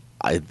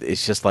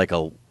it's just like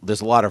there's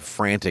a lot of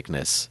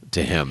franticness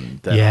to him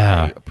that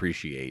I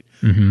appreciate.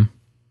 Mm-hmm.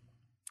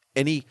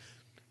 And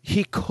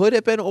he could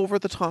have been over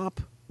the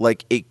top.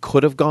 Like, it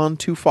could have gone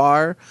too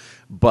far,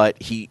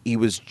 but he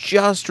was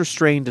just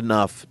restrained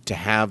enough to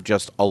have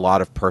just a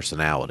lot of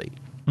personality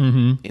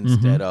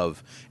instead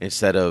of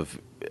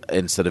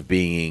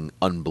being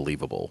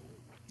unbelievable.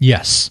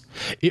 Yes,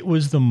 it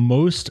was the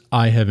most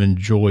I have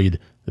enjoyed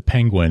the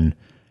Penguin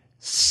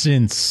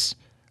since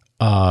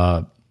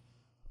the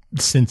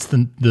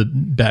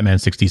Batman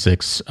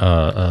 66.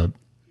 Yeah,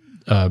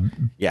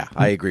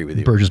 I agree with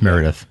you. Burgess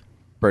Meredith.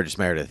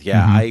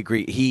 Yeah, I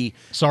agree.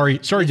 Sorry,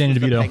 Danny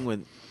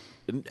DeVito.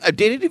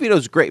 Danny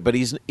DeVito's great, but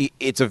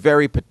it's a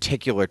very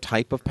particular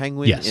type of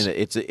penguin. Yes.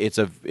 It's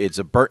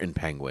a Burton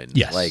penguin.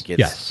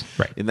 Yes.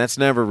 Right. And that's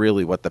never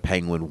really what the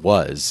Penguin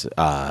was.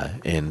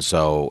 And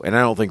I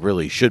don't think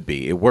really should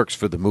be. It works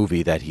for the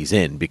movie that he's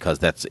in because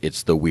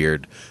it's the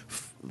weird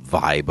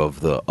vibe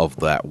of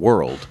that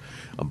world.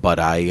 But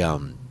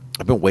I've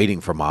been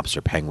waiting for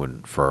Mobster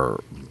Penguin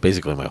for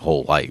basically my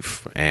whole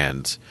life,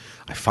 and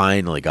I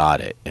finally got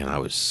it, and I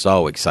was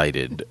so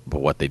excited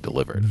about what they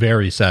delivered.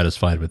 Very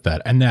satisfied with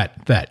that. And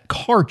that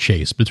car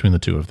chase between the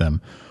two of them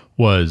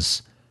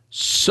was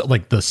so,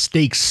 like, the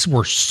stakes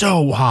were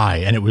so high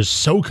and it was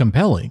so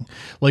compelling.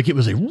 Like, it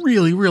was a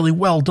really, really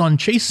well done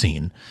chase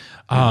scene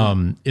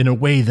in a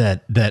way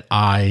that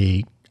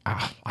I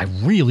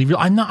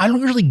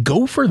don't usually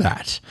go for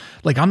that.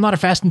 Like, I'm not a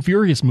Fast and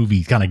Furious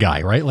movie kind of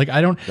guy, right? Like,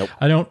 I don't,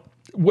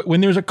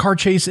 when there's a car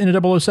chase in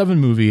a 007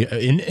 movie,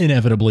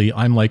 inevitably,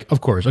 I'm like,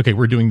 of course, okay,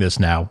 we're doing this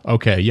now.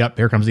 Okay, yep,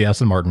 here comes the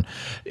Aston Martin.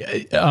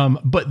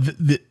 But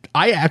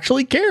I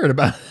actually cared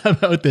about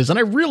this, and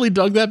I really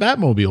dug that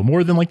Batmobile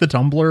more than like the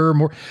Tumbler,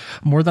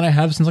 more than I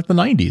have since like the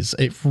 90s.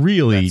 It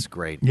really, that's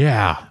great.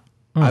 Yeah,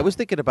 I was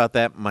thinking about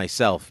that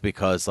myself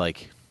because,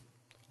 like,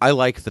 I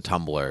like the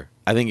Tumbler.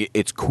 I think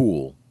it's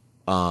cool.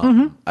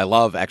 I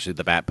love actually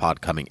the Bat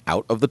Pod coming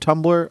out of the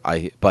Tumbler.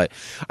 But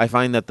I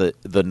find that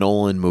the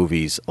Nolan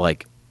movies,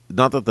 like,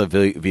 not that the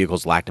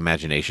vehicles lacked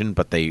imagination,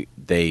 but they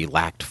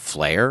lacked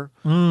flair.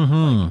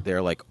 Mm-hmm. Like,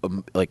 they're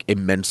like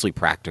immensely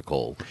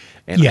practical.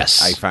 And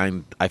yes,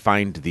 I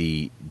find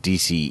the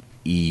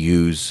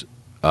DCEU's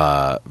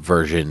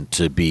version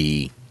to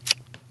be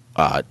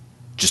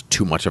just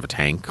too much of a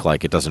tank.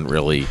 Like it doesn't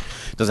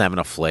have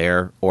enough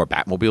flair or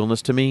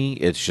Batmobile-ness to me.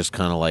 It's just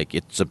kind of like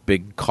it's a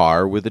big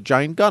car with a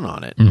giant gun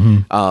on it.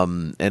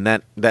 Mm-hmm. And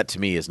that to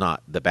me is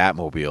not the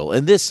Batmobile.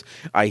 And this,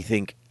 I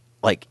think,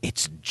 like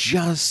it's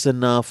just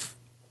enough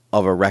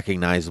of a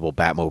recognizable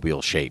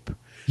Batmobile shape.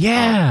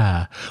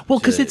 Yeah. Well,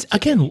 because it's,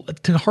 again,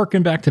 to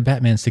harken back to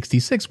Batman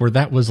 66, where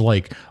that was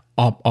like...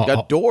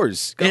 got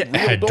doors. It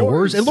had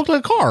doors. It looked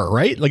like a car,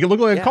 right? Like it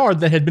looked like a car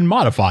that had been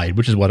modified,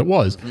 which is what it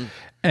was. Mm-hmm.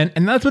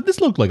 And that's what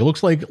this looked like. It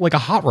looks like a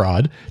hot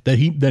rod that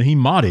he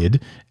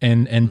modded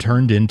and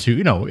turned into,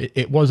 you know,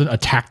 it wasn't a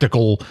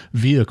tactical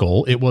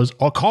vehicle. It was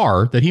a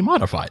car that he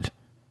modified.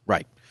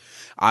 Right.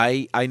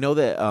 I know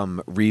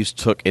that Reeves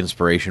took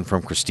inspiration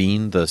from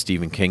Christine, the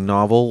Stephen King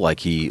novel.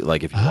 Like if you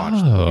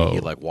watched the movie, he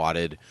like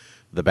wanted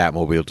the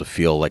Batmobile to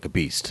feel like a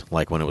beast.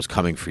 Like when it was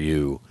coming for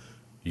you,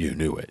 you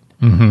knew it.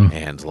 Mm-hmm.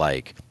 And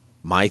like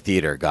my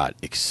theater got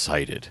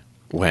excited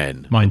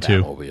when Mine the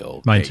too.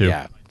 Batmobile. Mine too.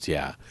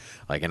 Yeah.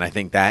 Like, and I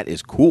think that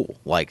is cool.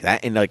 Like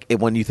that, and like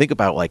when you think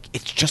about like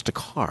it's just a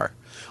car,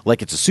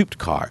 like it's a souped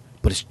car,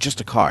 but it's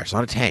just a car. It's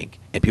not a tank,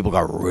 and people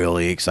got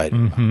really excited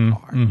about the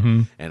car.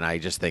 Mm-hmm. And I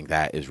just think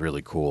that is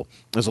really cool.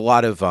 There's a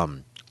lot of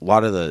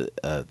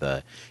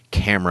the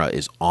camera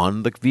is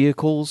on the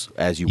vehicles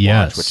as you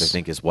watch, which I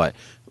think is what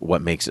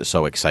makes it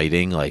so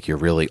exciting. Like you're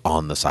really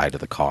on the side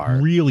of the car,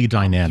 really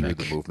dynamic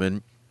through the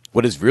movement.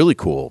 What is really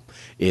cool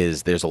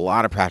is there's a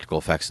lot of practical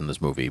effects in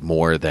this movie,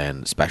 more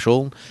than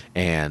special,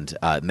 and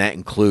that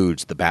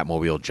includes the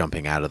Batmobile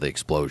jumping out of the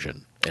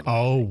explosion.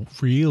 Oh,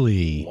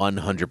 really?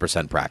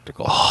 100%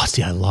 practical. Oh,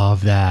 see, I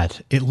love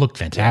that. It looked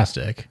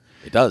fantastic.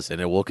 It does,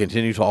 and it will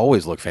continue to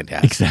always look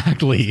fantastic.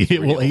 Exactly.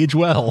 It will age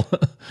well.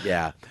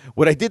 Yeah.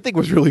 What I did think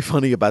was really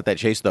funny about that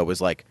chase, though,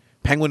 was like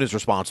Penguin is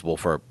responsible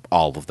for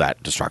all of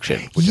that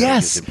destruction, which I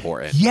think is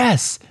important.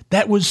 Yes,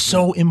 that was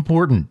so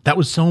important. That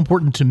was so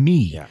important to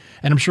me,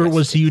 and I'm sure it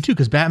was to you too,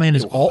 because Batman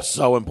is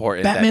so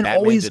important. Batman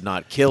always did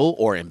not kill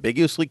or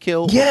ambiguously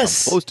kill.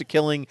 Yes, or come close to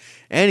killing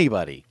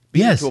anybody.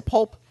 Beat to a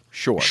pulp,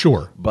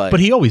 sure, but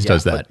he always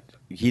does that.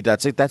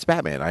 That's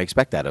Batman. I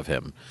expect that of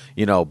him,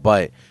 you know.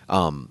 But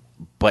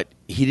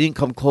he didn't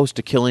come close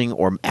to killing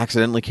or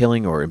accidentally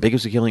killing or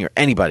ambiguously killing or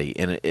anybody,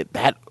 and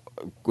that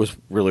was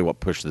really what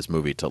pushed this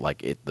movie to like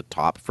the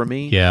top for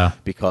me. Yeah,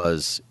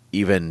 because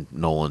even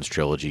Nolan's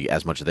trilogy,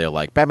 as much as they're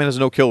like Batman has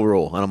no kill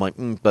rule, and I'm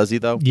like, does he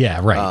though? Yeah,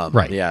 right,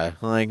 right. Yeah,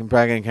 like I'm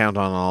probably gonna count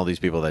on all these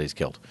people that he's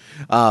killed.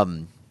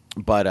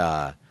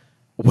 But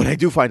what I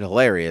do find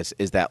hilarious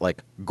is that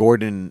like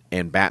Gordon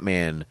and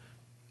Batman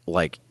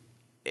like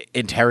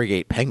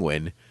interrogate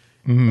Penguin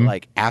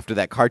like after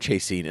that car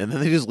chase scene, and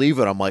then they just leave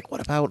it. I'm like, what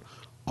about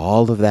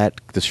all of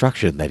that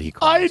destruction that he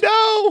caused? I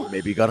know.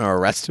 Maybe gonna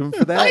arrest him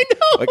for that. I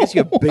know. I guess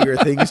you have bigger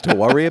things to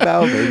worry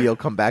about. Maybe he'll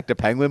come back to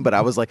Penguin. But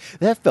I was like,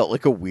 that felt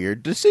like a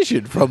weird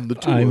decision from the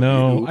two. I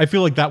know. Of you. I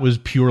feel like that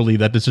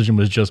decision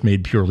was just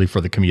made purely for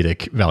the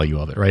comedic value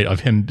of it, right? Of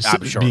him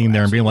being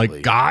there and being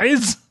like,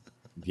 guys.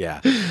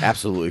 Yeah,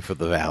 absolutely for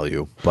the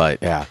value. But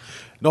yeah.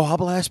 No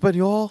habla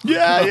español?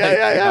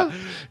 Yeah.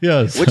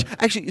 Yes. Which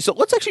actually, so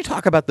let's actually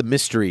talk about the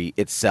mystery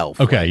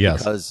itself. Okay, right?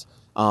 yes.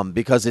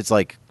 Because it's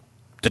like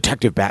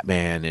Detective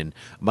Batman, and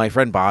my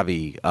friend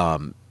Bobby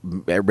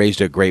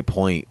raised a great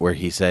point where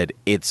he said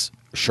it's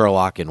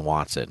Sherlock and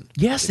Watson.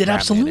 Yes, it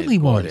absolutely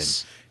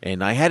was.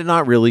 And I had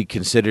not really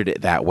considered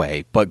it that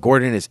way, but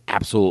Gordon is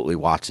absolutely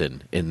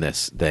Watson in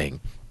this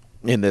thing.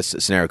 In this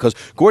scenario, because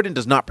Gordon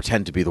does not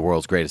pretend to be the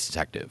world's greatest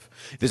detective.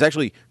 There's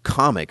actually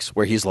comics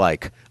where he's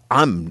like,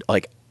 I'm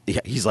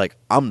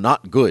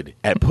not good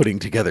at putting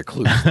together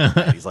clues.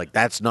 He's like,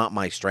 that's not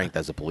my strength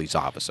as a police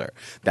officer.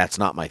 That's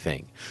not my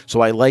thing.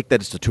 So I like that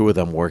it's the two of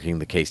them working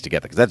the case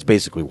together, because that's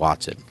basically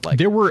Watson. Like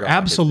there were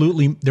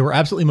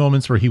absolutely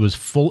moments where he was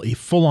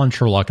full on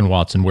Sherlock and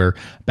Watson, where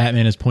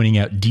Batman is pointing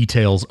out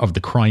details of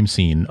the crime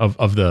scene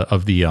of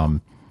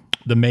the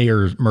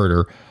mayor's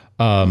murder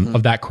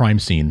of that crime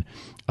scene.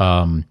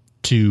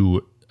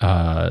 To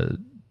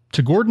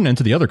Gordon and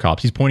to the other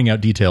cops, he's pointing out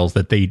details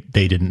that they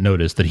didn't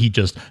notice, that he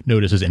just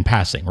notices in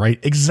passing, right?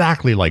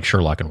 Exactly like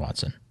Sherlock and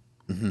Watson.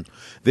 Mm-hmm.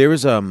 There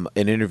was an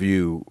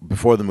interview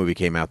before the movie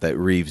came out that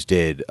Reeves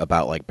did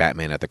about like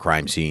Batman at the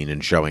crime scene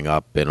and showing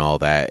up and all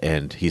that,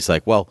 and he's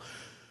like, well,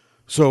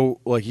 so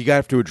like you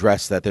have to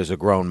address that there's a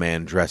grown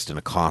man dressed in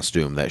a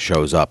costume that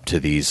shows up to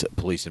these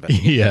police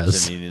investigations.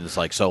 Yes. And it's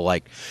like, so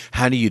like,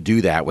 how do you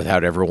do that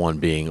without everyone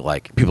being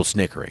like people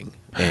snickering?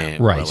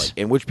 And, right. Like,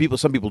 and which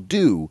some people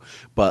do,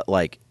 but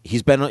like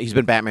he's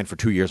been Batman for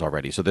 2 years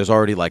already, so there's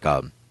already like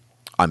I'm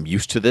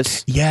used to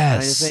this. Yes.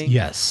 Kind of thing.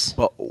 Yes.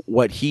 But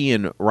what he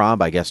and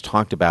Rob, I guess,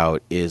 talked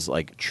about is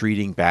like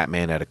treating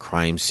Batman at a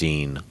crime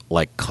scene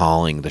like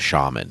calling the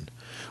shaman.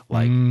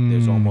 Like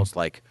there's almost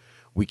like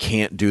we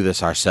can't do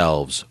this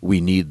ourselves.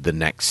 We need the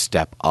next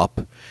step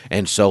up.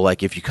 And so,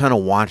 like, if you kind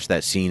of watch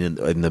that scene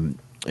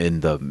in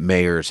the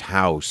mayor's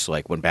house,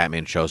 like when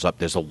Batman shows up,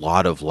 there's a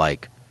lot of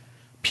like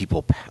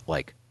people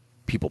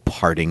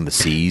parting the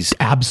seas.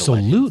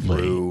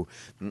 Absolutely.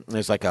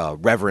 There's like a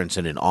reverence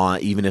and an awe,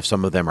 even if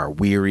some of them are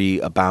weary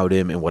about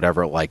him and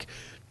whatever. Like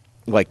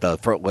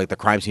the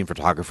crime scene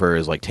photographer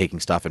is like taking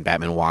stuff, and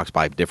Batman walks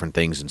by different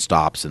things and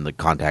stops, and the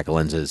contact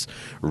lenses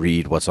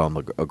read what's on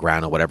the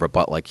ground or whatever.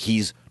 But like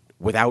he's,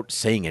 without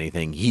saying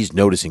anything, he's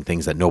noticing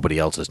things that nobody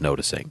else is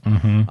noticing.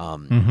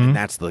 And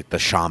that's the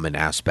shaman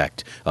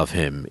aspect of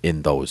him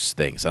in those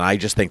things. And I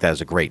just think that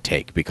is a great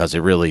take, because it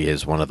really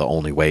is one of the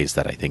only ways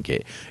that I think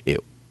it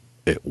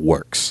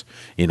works.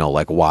 You know,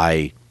 like,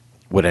 why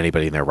would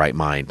anybody in their right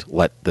mind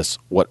let this,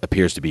 what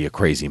appears to be a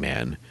crazy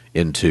man,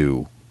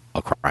 into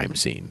a crime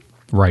scene?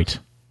 Right.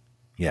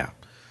 Yeah.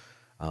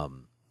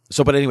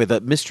 So, but anyway, the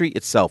mystery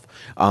itself,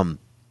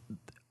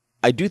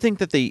 I do think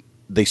that they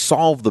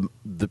solve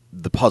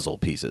the puzzle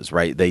pieces,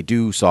 right? They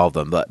do solve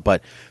them,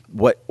 but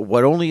what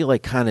only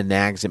like kind of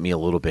nags at me a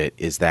little bit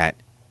is that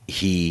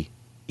he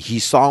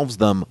solves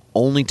them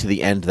only to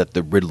the end that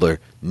the Riddler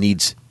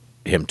needs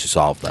him to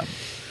solve them,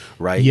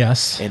 right?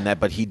 Yes. And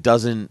that, but he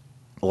doesn't,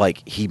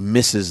 like, he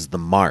misses the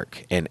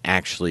mark and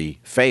actually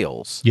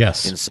fails,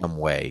 yes, in some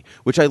way,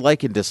 which I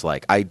like and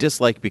dislike. I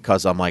dislike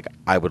because I'm like,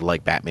 I would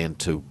like Batman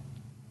to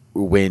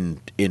win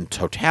in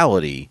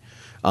totality,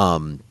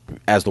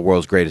 as the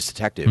world's greatest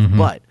detective.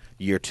 But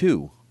year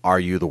 2, are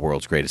you the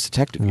world's greatest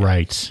detective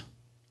yet?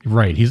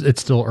 Right.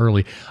 It's still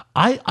early.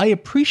 I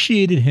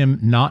appreciated him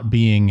not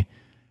being,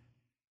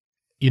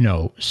 you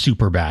know,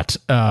 super bat,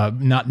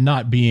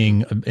 not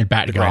being a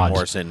bat the god. Grant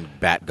Morrison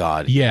bat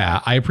god. Yeah,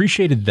 I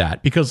appreciated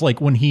that, because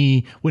like when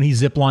he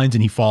zip lines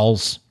and he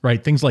falls,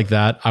 right, things like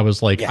that, I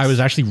was like, yes. I was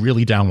actually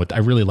really down with. I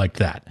really liked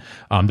that,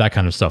 that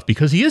kind of stuff,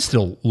 because he is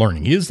still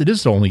learning. It is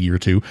still only year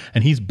 2,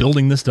 and he's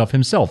building this stuff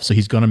himself, so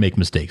he's gonna make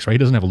mistakes, right? He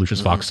doesn't have a Lucius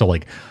Fox to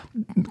like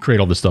create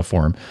all this stuff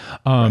for him.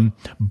 Right.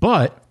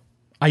 But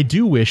I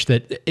do wish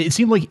that it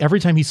seemed like every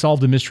time he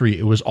solved a mystery,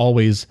 it was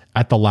always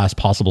at the last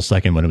possible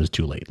second when it was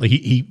too late. Like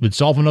he would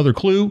solve another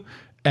clue,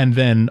 and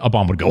then a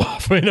bomb would go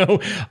off, you know?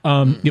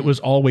 It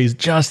was always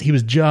he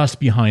was just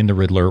behind the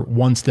Riddler,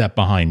 one step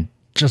behind,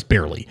 just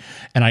barely.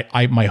 And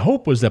I my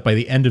hope was that by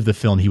the end of the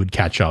film, he would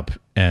catch up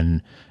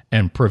and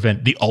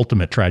prevent the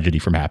ultimate tragedy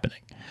from happening.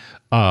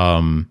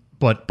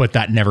 But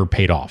that never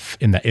paid off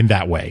in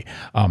that way.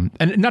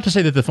 And not to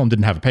say that the film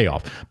didn't have a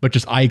payoff, but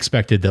just I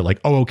expected that, like,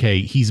 oh,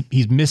 okay, he's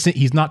missing,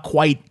 he's not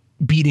quite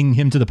beating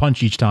him to the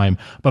punch each time,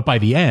 but by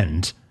the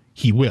end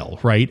he will,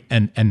 right?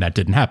 And that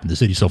didn't happen. The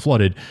city's so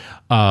flooded.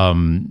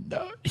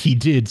 He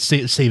did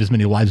save as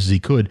many lives as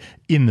he could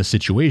in the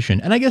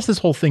situation, and I guess this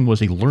whole thing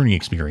was a learning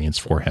experience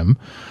for him.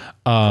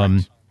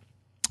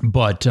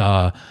 But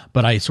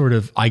I sort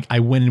of I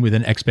went in with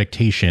an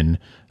expectation.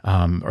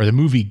 Or the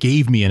movie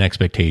gave me an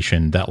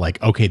expectation that,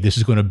 like, okay, this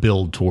is going to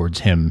build towards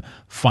him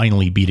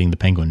finally beating the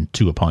Penguin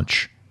to a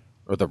punch.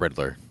 Or the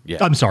Riddler. Yeah.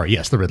 I'm sorry.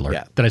 Yes, the Riddler.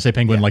 Yeah. Did I say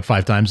Penguin like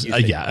 5 times?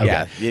 Yeah.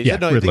 Okay. Yeah.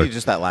 No, I think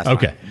just that last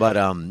okay.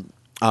 time.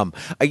 But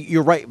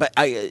you're right. But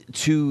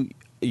to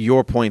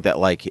your point that,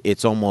 like,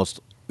 it's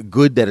almost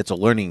good that it's a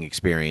learning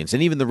experience.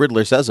 And even the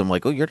Riddler says, I'm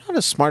like, oh, you're not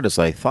as smart as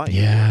I thought.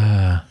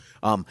 Yeah.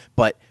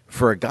 But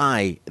for a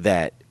guy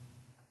that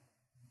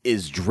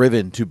is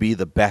driven to be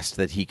the best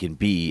that he can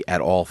be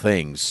at all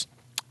things,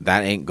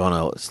 that ain't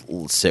gonna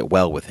sit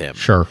well with him.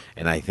 Sure.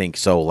 And I think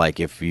so, like,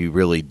 if you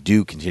really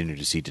do continue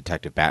to see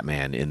Detective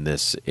Batman in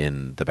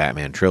the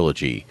Batman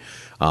trilogy,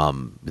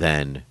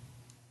 then,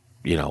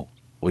 you know,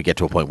 we get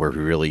to a point where he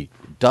really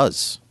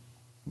does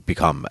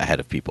become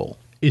ahead of people.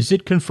 Is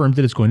it confirmed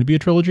that it's going to be a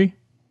trilogy?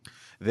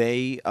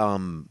 They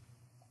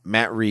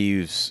Matt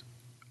Reeves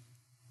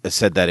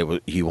said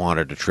that he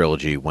wanted a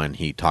trilogy when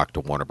he talked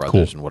to Warner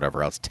Brothers and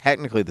whatever else.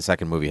 Technically, the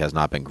second movie has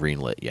not been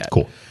greenlit yet.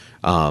 Cool.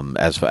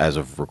 As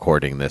of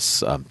recording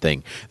this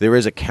thing, there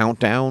is a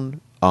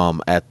countdown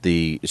at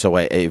the. So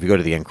if you go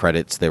to the end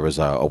credits, there was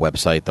a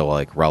website that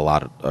like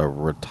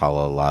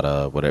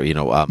Ratalalata, whatever, you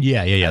know.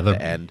 Yeah. At the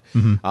end.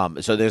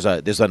 So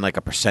there's like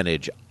a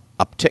percentage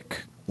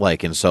uptick,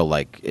 like, and so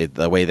like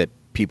the way that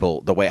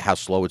how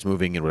slow it's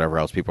moving and whatever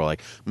else, people are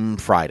like,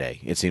 Friday.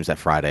 It seems that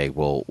Friday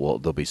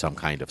there'll be some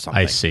kind of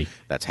something I see.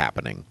 That's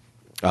happening.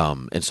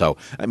 And so,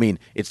 I mean,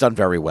 it's done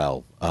very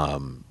well.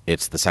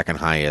 It's the second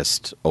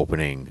highest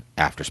opening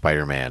after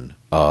Spider-Man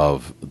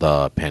of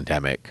the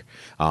pandemic.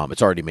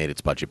 It's already made its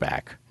budget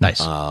back.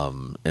 Nice.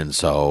 And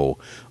so,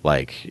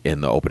 like,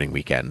 in the opening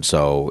weekend.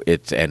 So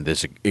and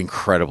there's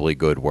incredibly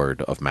good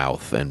word of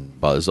mouth and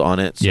buzz on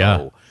it.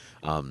 So,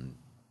 yeah.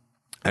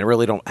 I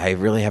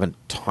really haven't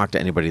talked to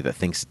anybody that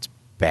thinks it's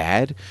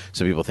bad.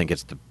 Some people think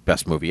it's the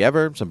best movie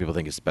ever. Some people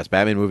think it's the best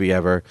Batman movie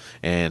ever.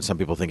 And some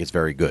people think it's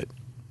very good.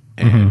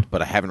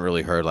 But I haven't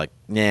really heard like,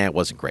 it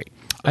wasn't great.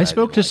 I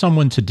spoke to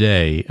someone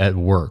today at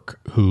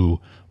work who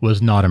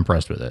was not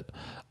impressed with it.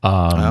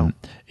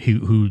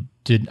 Who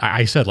did,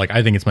 I said, like,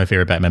 I think it's my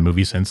favorite Batman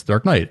movie since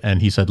Dark Knight.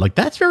 And he said, like,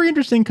 that's very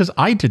interesting because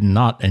I did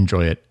not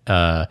enjoy it.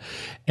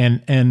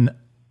 And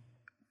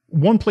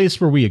one place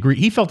where we agree,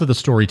 he felt that the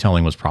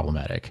storytelling was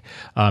problematic,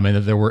 and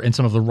that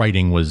some of the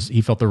writing was,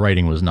 he felt the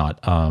writing was not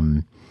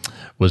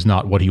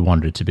what he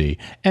wanted it to be.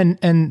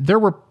 And there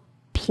were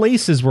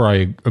places where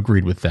I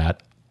agreed with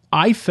that.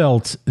 I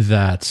felt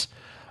that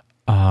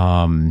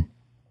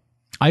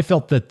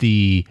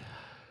the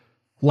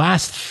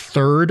last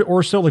third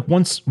or so, like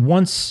once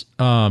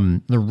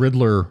the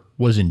Riddler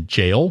was in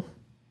jail,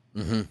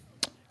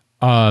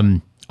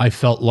 I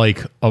felt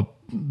like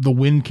the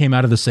wind came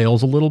out of the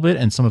sails a little bit,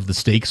 and some of the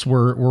stakes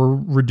were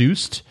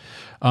reduced.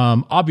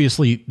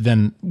 Obviously,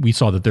 then we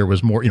saw that there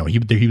was more.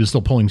 He was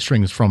still pulling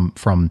strings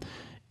from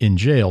in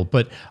jail,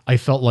 but I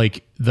felt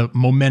like the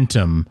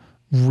momentum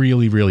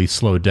really, really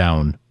slowed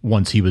down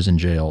once he was in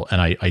jail,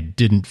 and I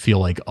didn't feel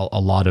like a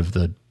lot of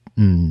the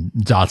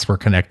dots were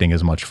connecting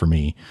as much for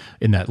me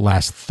in that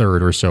last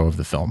third or so of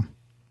the film.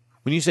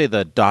 When you say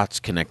the dots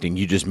connecting,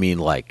 you just mean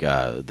like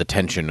the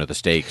tension or the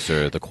stakes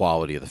or the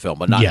quality of the film,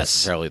 but not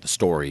necessarily the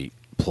story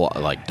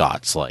plot, like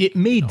dots. Like it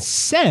made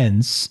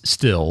sense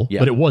still,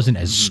 but it wasn't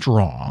as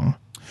strong.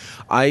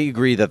 I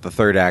agree that the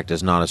third act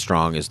is not as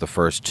strong as the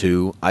first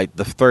two.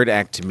 The third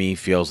act to me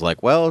feels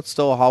like, well, it's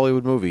still a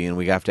Hollywood movie, and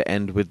we have to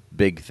end with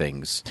big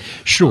things.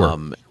 Sure.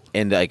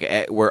 And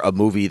like we're a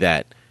movie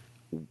that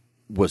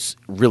was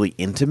really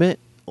intimate.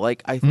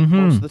 Like I think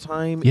most of the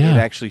time, it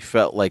actually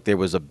felt like there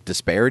was a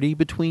disparity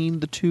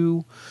between the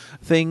two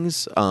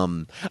things.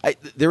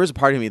 There was a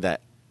part of me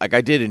that like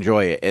I did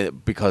enjoy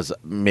it because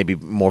maybe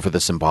more for the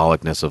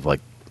symbolicness of like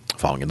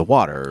falling in the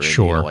water, and,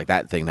 sure, like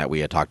that thing that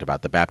we had talked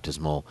about, the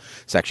baptismal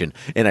section.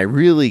 And I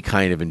really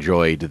kind of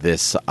enjoyed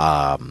this,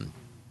 kind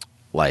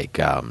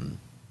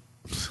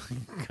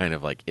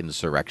of like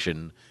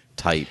insurrection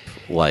type,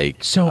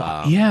 like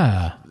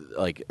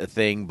like a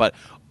thing, but.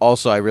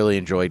 Also, I really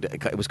enjoyed.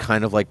 It was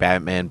kind of like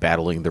Batman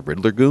battling the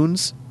Riddler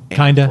goons,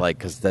 kind of like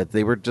because that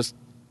they were just,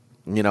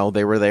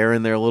 they were there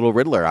in their little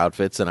Riddler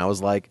outfits, and I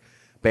was like,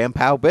 "Bam,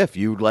 pow, biff!"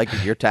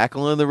 You're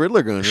tackling the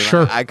Riddler goons. And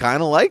sure, I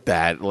kind of like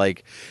that,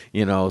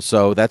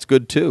 so that's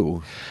good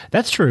too.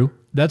 That's true.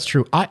 That's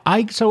true.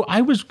 So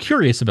I was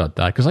curious about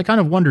that because I kind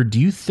of wondered. Do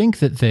you think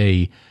that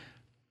they?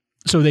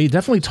 So they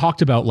definitely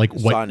talked about like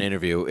what saw an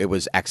interview. It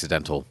was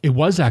accidental. It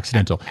was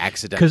accidental.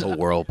 Accidental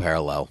world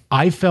parallel.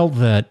 I felt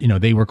that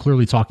they were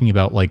clearly talking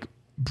about like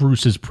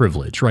Bruce's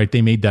privilege, right?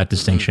 They made that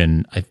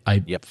distinction. I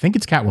think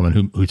it's Catwoman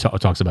who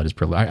talks about his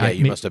privilege.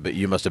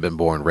 You must have been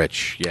born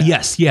rich. Yeah.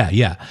 Yes.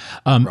 Yeah.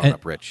 Grown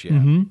up rich. Yeah.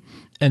 Mm-hmm.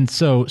 And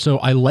so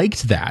I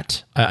liked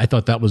that. I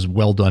thought that was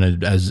well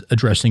done as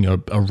addressing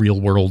a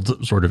real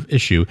world sort of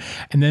issue.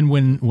 And then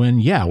when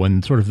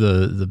sort of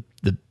the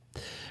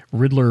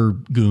Riddler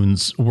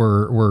goons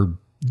were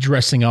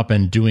dressing up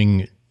and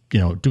doing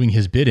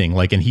his bidding,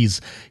 like, and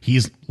he's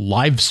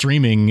live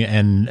streaming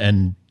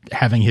and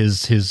having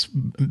his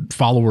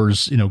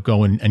followers,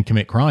 go and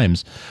commit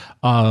crimes.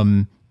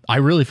 I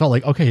really felt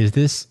like, okay, is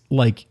this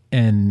like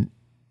an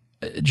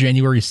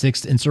January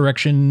 6th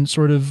insurrection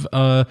sort of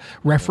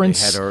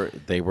reference?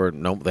 They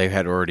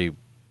had already.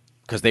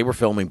 Because they were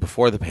filming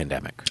before the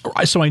pandemic.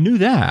 So I knew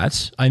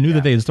that. I knew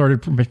that they had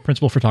started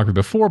principal photography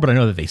before, but I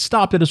know that they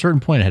stopped at a certain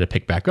point and had to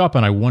pick back up.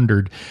 And I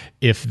wondered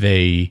if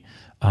they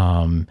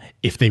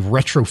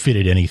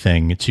retrofitted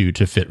anything to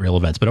fit real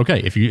events. But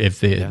okay, if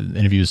the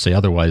interviews say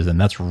otherwise, then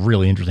that's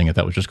really interesting if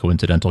that was just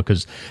coincidental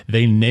because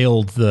they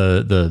nailed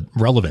the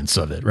relevance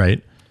of it,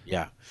 right?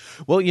 Yeah.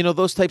 Well,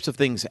 those types of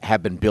things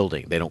have been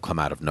building. They don't come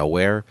out of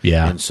nowhere.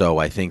 Yeah. And so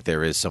I think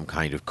there is some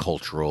kind of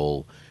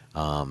cultural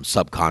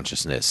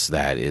subconsciousness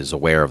that is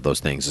aware of those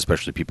things,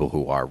 especially people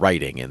who are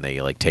writing and they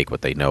like take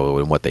what they know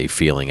and what they're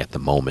feeling at the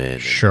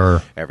moment.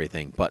 Sure.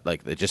 Everything. But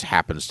like it just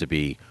happens to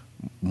be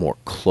more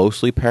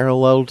closely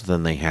paralleled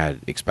than they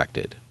had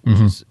expected,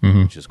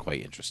 which is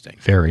quite interesting.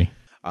 Very.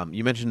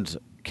 You mentioned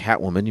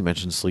Catwoman. You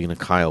mentioned Selena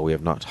Kyle. We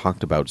have not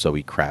talked about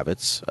Zoe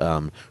Kravitz.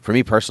 For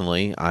me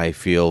personally, I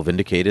feel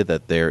vindicated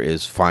that there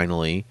is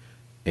finally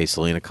a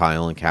Selena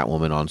Kyle and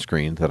Catwoman on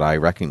screen that I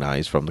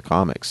recognize from the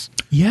comics.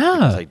 Yeah.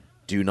 Because I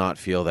do not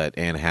feel that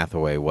Anne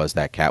Hathaway was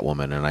that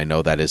Catwoman, and I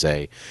know that is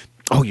a.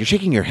 Oh, you're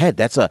shaking your head.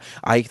 That's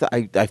I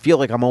feel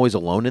like I'm always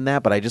alone in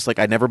that, but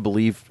I never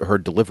believe her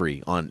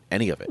delivery on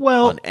any of it.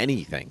 Well, on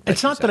anything.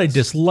 It's not that I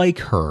dislike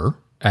her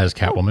as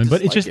Catwoman,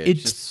 but it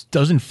just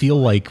doesn't feel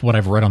like what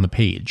I've read on the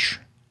page.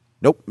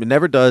 Nope, it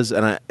never does.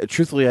 And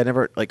truthfully, I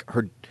never like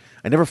her.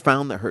 I never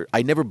found that her.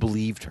 I never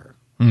believed her.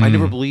 I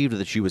never believed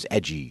that she was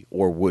edgy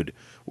or would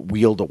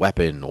wield a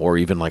weapon or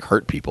even like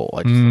hurt people.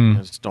 I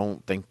just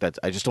don't think that.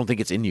 I just don't think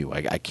it's in you.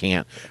 I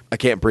can't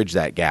bridge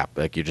that gap.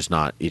 Like you're just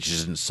not. It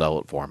just didn't sell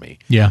it for me.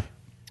 Yeah.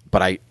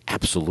 But I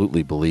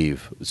absolutely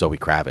believe Zoe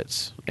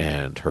Kravitz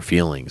and her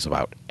feelings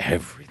about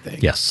everything.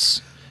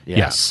 Yes.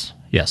 Yeah.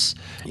 Yes.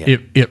 Yeah.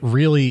 It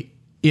really.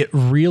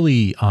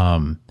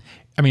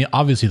 I mean,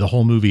 obviously, the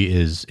whole movie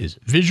is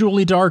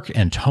visually dark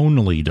and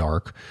tonally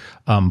dark,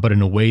 but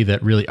in a way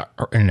that really,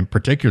 and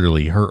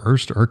particularly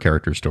her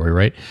character story,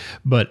 right?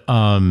 But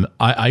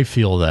I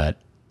feel that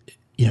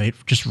it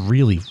just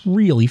really,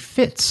 really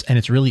fits, and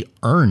it's really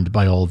earned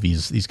by all of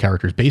these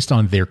characters based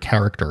on their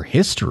character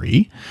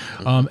history,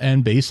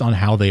 and based on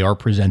how they are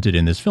presented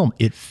in this film.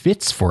 It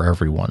fits for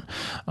everyone,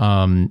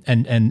 and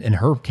in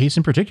her case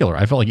in particular,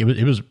 I felt like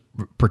it was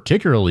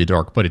particularly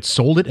dark, but it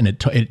sold it, and it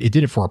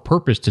did it for a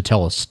purpose, to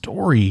tell a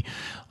story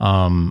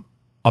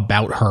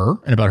about her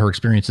and about her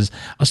experiences,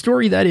 a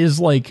story that is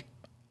like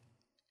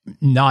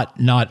not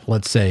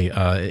let's say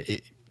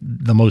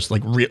the most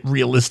like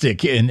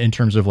realistic in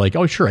terms of like,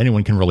 oh sure,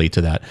 anyone can relate to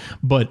that,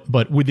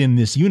 but within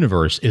this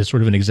universe is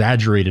sort of an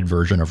exaggerated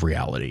version of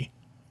reality.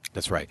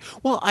 That's right.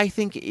 Well, I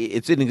think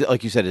it's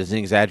like you said, it's an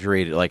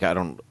exaggerated,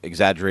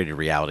 exaggerated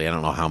reality. I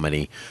don't know how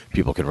many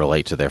people can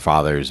relate to their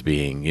fathers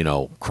being,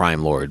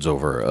 crime lords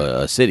over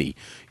a city,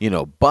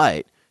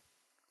 but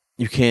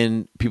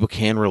people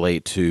can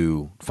relate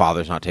to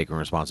fathers not taking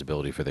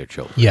responsibility for their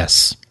children.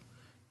 Yes.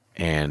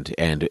 And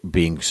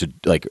being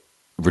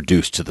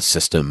reduced to the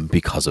system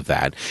because of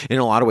that. In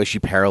a lot of ways, she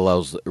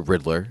parallels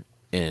Riddler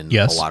in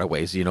a lot of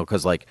ways,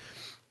 because like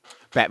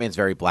Batman's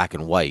very black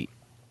and white,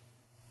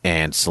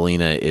 and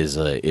Selina is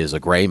a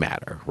gray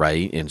matter,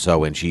 right? And so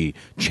when she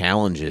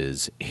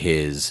challenges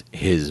his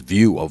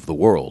view of the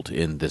world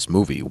in this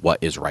movie, what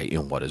is right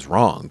and what is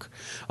wrong,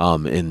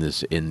 in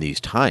these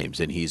times,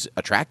 and he's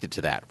attracted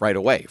to that right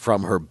away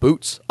from her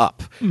boots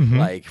up,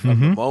 like from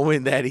the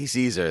moment that he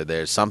sees her.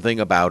 There's something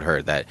about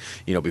her that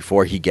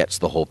before he gets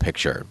the whole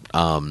picture,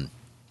 and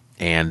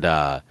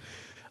I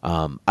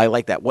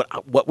like that.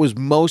 What was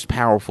most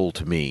powerful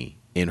to me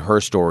in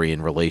her story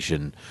in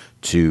relation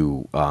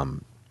to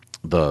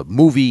the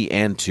movie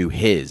and to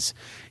his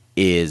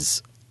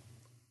is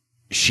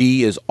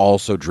she is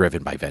also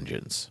driven by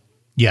vengeance.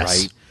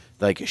 Yes. Right?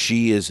 Like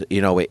she is,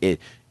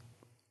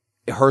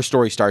 her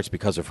story starts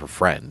because of her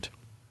friend.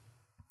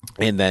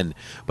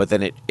 But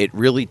then it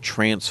really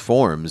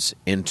transforms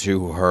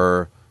into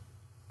her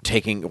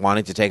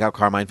wanting to take out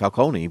Carmine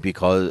Falcone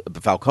because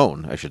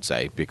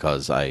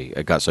I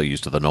got so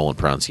used to the Nolan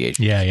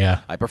pronunciation. Yeah.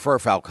 I prefer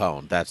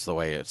Falcone. That's the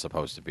way it's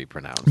supposed to be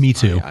pronounced. Me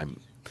too. I'm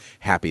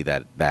happy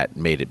that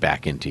made it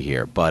back into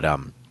here, but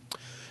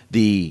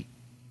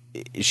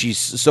she's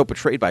so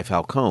betrayed by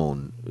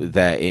Falcone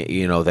that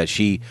that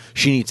she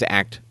needs to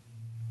act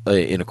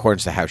in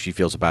accordance to how she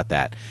feels about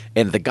that.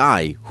 And the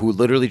guy who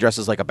literally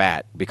dresses like a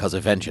bat because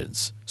of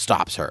vengeance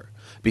stops her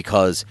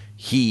because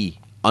he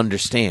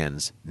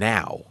understands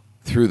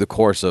through the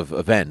course of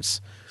events.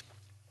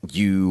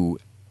 He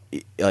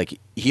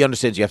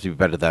understands you have to be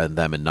better than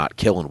them and not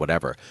kill and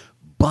whatever,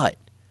 but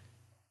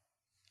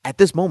at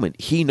this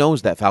moment, he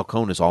knows that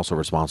Falcone is also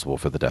responsible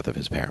for the death of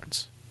his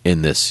parents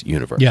in this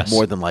universe. Yes.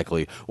 More than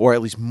likely, or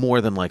at least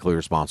more than likely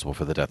responsible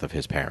for the death of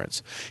his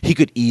parents. He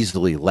could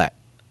easily let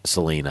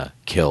Selina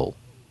kill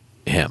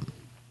him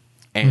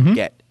and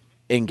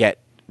get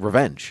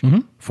revenge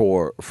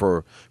for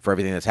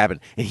everything that's happened,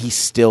 and he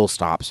still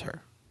stops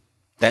her.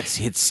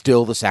 It's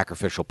still the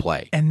sacrificial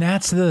play. And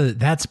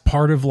that's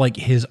part of like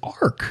his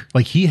arc.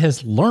 Like he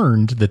has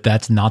learned that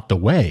that's not the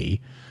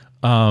way.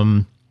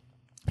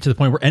 To the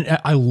point where, and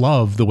I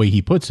love the way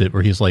he puts it,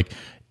 where he's like,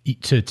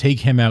 to take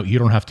him out, you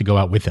don't have to go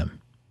out with him.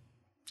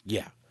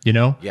 Yeah.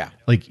 Yeah.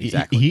 Like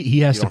exactly. he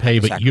has to pay,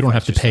 but you don't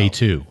have to pay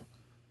too.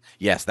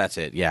 Yes, that's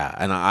it. Yeah.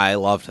 And I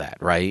loved that.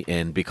 Right.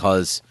 And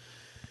because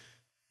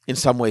in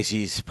some ways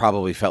he's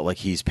probably felt like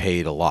he's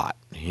paid a lot,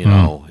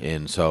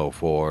 and so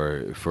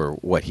for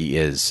what he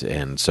is,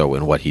 and so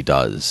in what he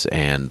does.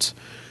 And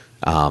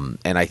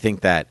I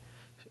think that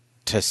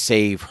to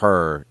save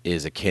her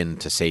is akin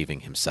to saving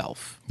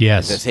himself.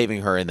 Yes. To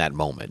saving her in that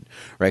moment,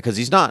 right? Because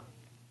he's not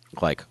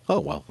like, oh,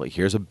 well, like,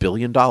 here's $1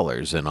 billion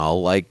and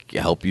I'll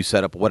help you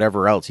set up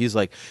whatever else.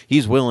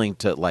 He's willing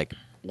to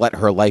let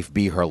her life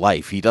be her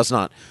life. He does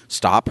not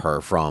stop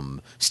her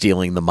from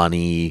stealing the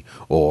money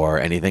or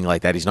anything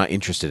like that. He's not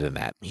interested in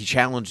that. He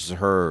challenges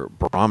her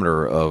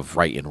barometer of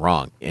right and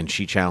wrong, and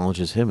she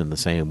challenges him in the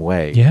same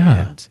way.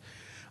 Yeah. And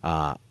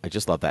I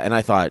just love that. And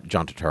I thought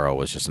John Turturro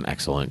was just an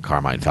excellent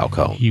Carmine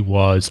Falcone. He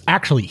was.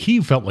 Actually,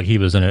 he felt like he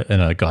was in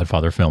a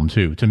Godfather film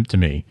too, to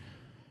me.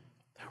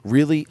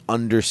 Really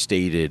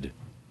understated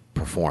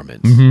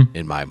performance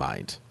in my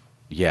mind.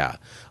 Yeah.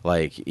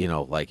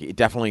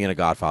 Definitely in a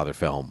Godfather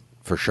film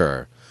for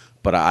sure.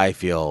 But I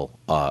feel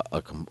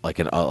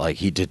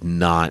he did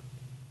not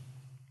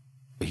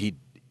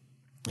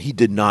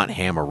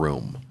ham a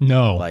room.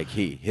 No.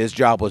 His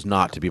job was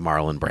not to be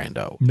Marlon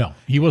Brando. No.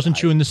 He wasn't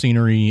chewing the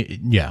scenery.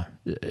 Yeah.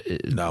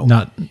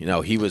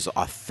 No. He was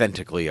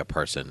authentically a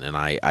person, and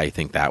I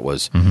think that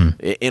was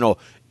in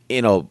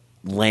a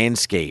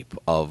landscape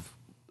of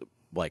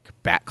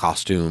bat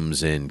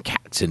costumes and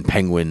cats and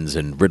penguins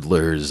and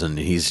Riddlers, and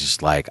he's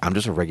just like, I'm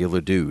just a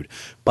regular dude.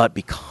 But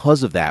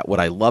because of that, what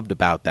I loved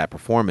about that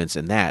performance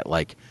and that,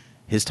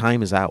 his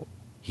time is out.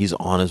 He's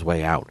on his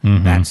way out.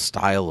 That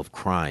style of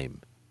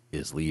crime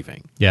is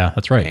leaving. Yeah,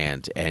 that's right.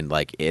 And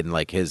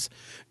his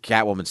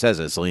Catwoman says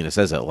it, Selina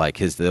says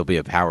it, there'll be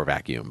a power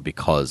vacuum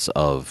because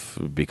of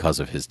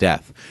his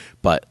death.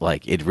 But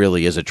it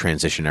really is a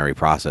transitionary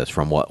process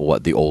from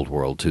what the old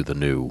world to the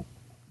new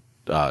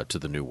to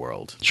the New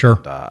World. Sure.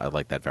 And, I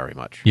like that very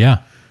much.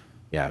 Yeah.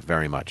 Yeah,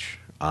 very much.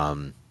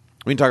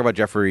 We can talk about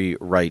Jeffrey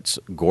Wright's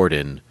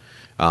Gordon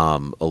a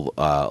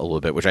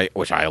little bit,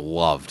 which I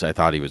loved. I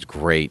thought he was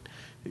great,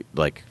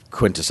 like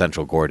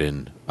quintessential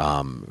Gordon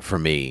for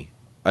me.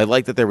 I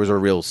like that there was a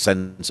real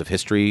sense of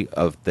history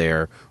of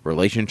their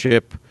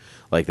relationship.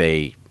 Like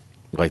they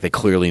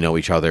clearly know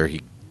each other.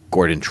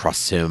 Gordon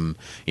trusts him.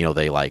 He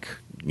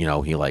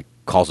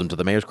calls him to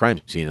the mayor's crime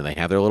scene, and they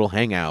have their little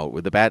hangout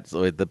with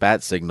the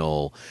bat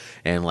signal,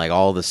 and like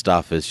all this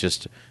stuff is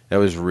just that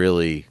was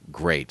really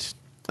great.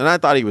 And I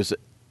thought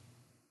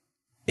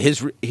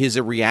his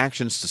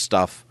reactions to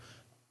stuff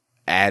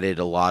added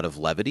a lot of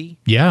levity.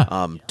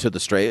 Yeah. To the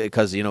straight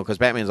because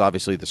Batman's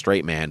obviously the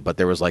straight man, but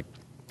there was like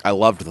I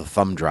loved the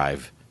thumb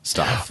drive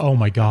stuff. Oh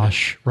my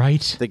gosh!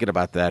 Right. Thinking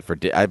about that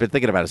I've been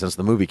thinking about it since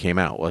the movie came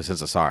out. Well,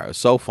 since I saw it, it was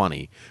so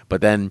funny. But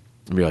then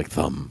you're like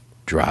thumb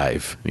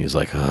drive. And he's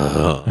like,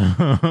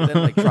 then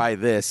like try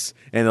this,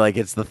 and like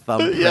it's the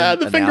thumbprint the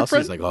analysis.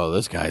 fingerprint. He's like, oh,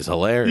 this guy's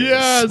hilarious.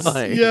 Yes,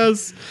 Like,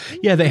 yes.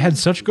 Yeah, they had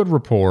such good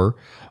rapport.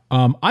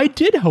 I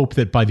did hope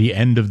that by the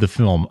end of the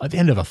film, at the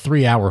end of a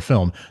 3-hour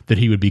film, that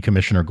he would be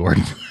Commissioner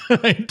Gordon.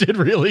 I did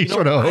really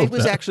sort of hope I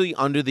was actually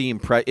under the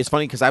impression. It's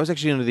funny because I was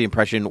actually under the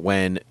impression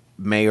when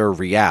Mayor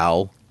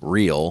Real,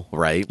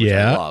 right? Which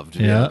I loved.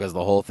 Because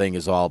the whole thing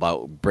is all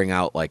about bring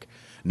out like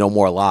no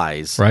more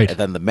lies. Right. And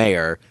then the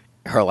mayor,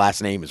 her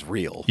last name is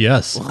Real.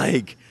 Yes.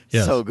 Like,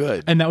 yes. so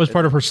good. And that was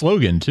part of her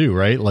slogan too,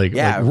 right? Like,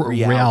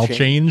 Real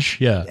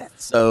change. Yeah.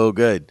 That's so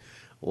good.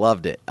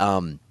 Loved it.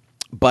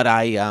 But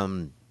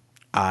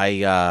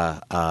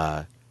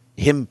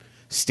him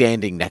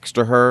standing next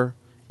to her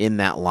in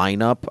that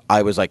lineup,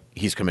 I was like,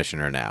 he's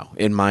commissioner now.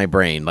 In my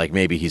brain, like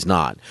maybe he's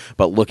not.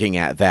 But looking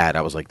at that,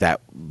 I was like,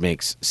 that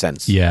makes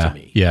sense to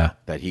me. Yeah.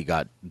 That he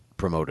got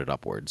promoted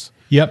upwards.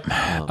 Yep.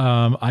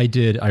 I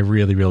did. I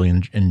really, really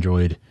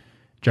enjoyed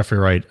Jeffrey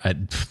Wright.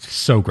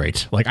 So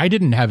great. Like, I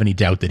didn't have any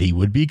doubt that he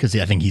would be because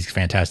I think he's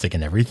fantastic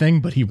in everything,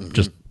 but he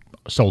just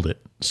sold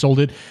it.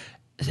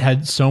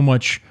 Had so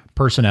much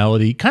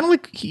personality, kind of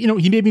like he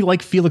made me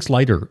like Felix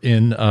Leiter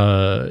in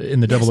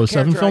the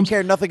 007 films. I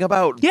care nothing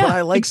about, yeah, but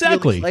I like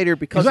exactly. Felix Leiter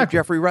because of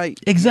Jeffrey Wright.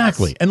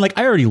 Exactly, yes. And like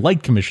I already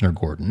liked Commissioner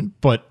Gordon,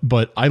 but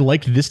I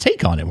liked this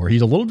take on him where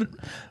he's a little bit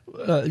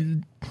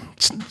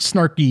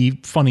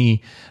snarky,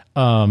 funny,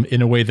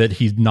 in a way that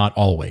he's not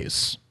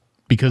always,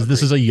 because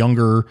this is a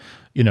younger,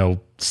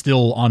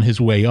 still on his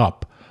way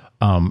up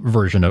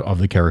version of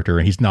the character,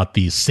 and he's not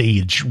the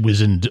sage,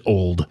 wizened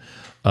old,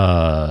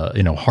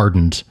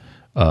 hardened.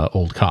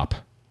 Old cop.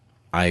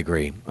 I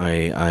agree.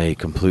 I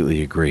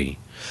completely agree.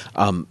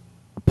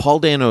 Paul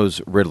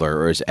Dano's Riddler,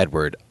 or his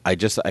Edward, I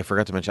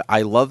forgot to mention,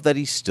 I love that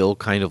he still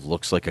kind of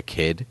looks like a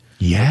kid.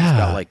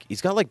 Yeah.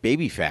 He's got like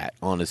baby fat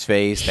on his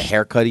face. The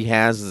haircut he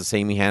has is the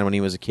same he had when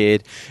he was a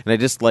kid. And I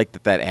just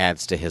like that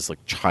adds to his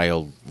like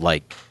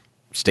childlike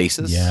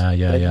stasis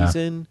he's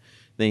in.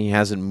 Then he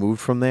hasn't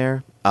moved from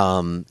there.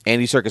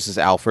 Andy Serkis's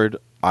Alfred,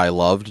 I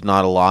loved,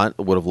 not a lot.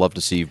 Would have loved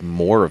to see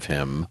more of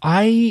him.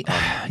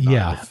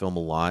 The film a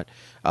lot.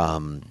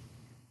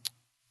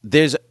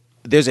 There's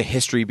a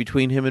history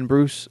between him and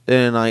Bruce,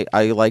 and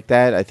I like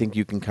that. I think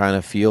you can kind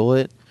of feel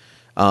it.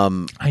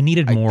 I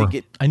needed more.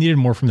 I needed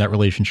more from that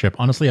relationship.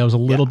 Honestly, I was a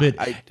little bit.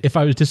 If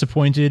I was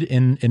disappointed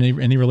in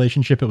any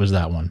relationship, it was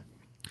that one.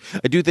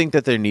 I do think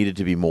that there needed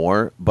to be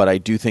more, but I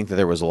do think that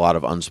there was a lot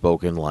of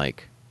unspoken,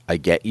 like, I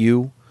get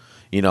you.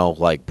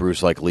 Like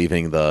Bruce, like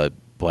leaving the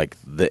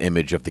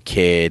image of the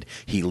kid.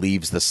 He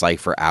leaves the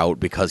cipher out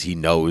because he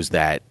knows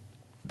that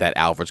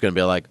Alfred's going to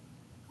be like,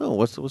 oh,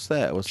 what's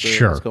that?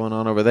 What's going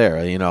on over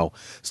there?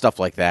 Stuff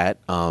like that.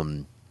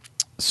 And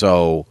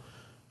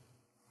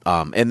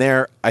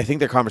I think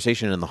their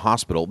conversation in the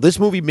hospital, this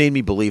movie made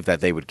me believe that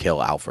they would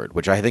kill Alfred,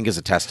 which I think is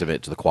a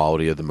testament to the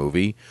quality of the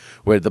movie,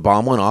 where the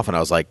bomb went off and I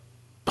was like,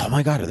 oh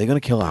my God, are they going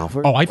to kill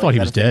Alfred? Oh, I thought he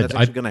was dead. That's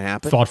actually going to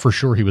happen? Thought for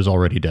sure he was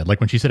already dead.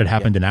 Like when she said it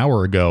happened an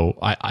hour ago,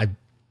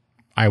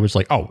 I was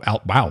like, oh,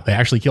 wow, they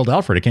actually killed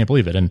Alfred. I can't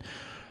believe it. And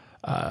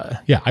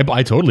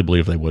I totally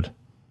believe they would.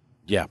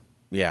 Yeah.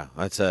 Yeah,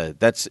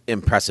 that's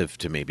impressive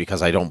to me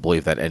because I don't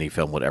believe that any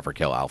film would ever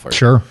kill Alfred.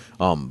 Sure.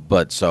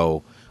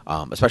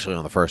 Especially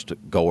on the first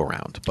go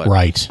around. But,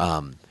 right.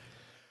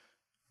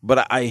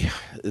 But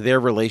their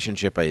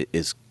relationship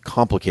is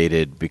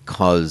complicated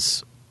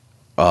because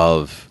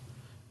of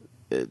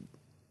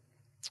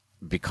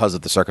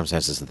the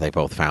circumstances that they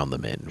both found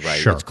them in. Right.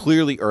 Sure. It's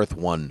clearly Earth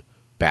 1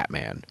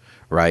 Batman.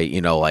 Right.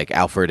 Like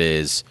Alfred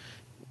is.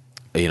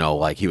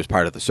 Like he was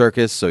part of the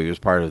circus, so he was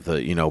part of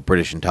the,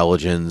 British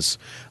intelligence.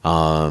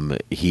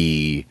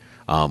 He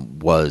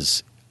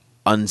was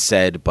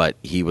unsaid, but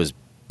he was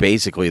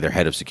basically their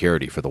head of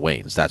security for the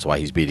Waynes. That's why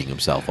he's beating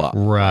himself up.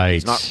 Right.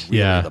 He's not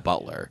really the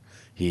butler.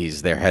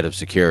 He's their head of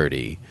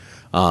security,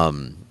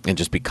 and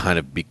just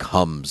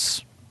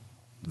becomes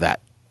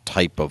that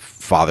type of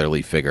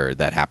fatherly figure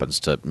that happens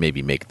to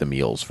maybe make the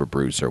meals for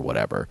Bruce or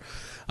whatever.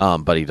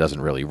 But he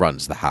doesn't really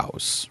runs the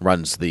house.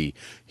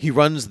 He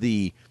runs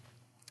the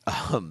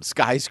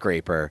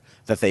skyscraper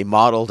that they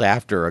modeled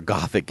after a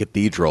Gothic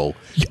cathedral,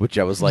 which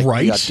I was like,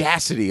 Right? the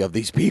audacity of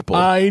these people.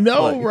 I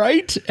know, Like,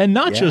 right? And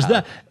not just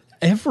Yeah.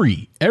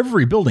 that,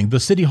 every building, the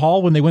city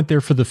hall when they went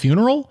there for the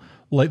funeral,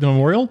 like the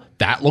memorial,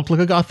 that looked like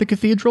a Gothic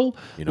cathedral.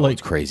 You know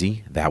what's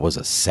crazy? That was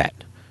a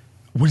set.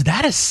 Was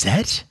that a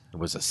set? It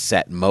was a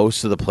set.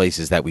 Most of the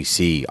places that we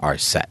see are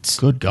sets.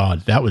 Good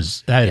God, that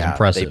is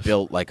impressive.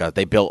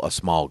 They built a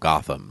small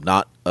Gotham,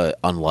 not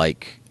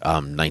unlike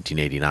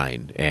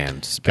 1989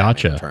 and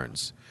Gotcha. Batman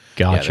Returns.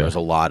 Gotcha. Yeah, there was a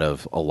lot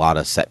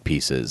of set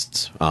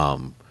pieces.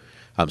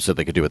 So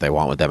they could do what they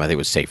want with them. I think it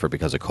was safer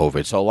because of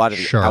COVID. So a lot of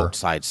the Sure.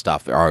 outside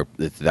stuff are.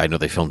 I know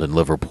they filmed in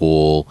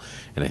Liverpool,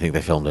 and I think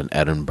they filmed in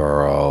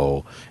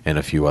Edinburgh and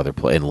a few other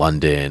in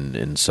London,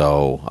 and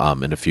so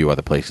in a few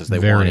other places. They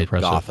Very wanted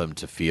impressive. Gotham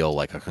to feel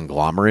like a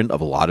conglomerate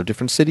of a lot of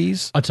different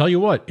cities. I'll tell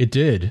you what, it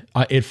did.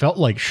 It felt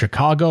like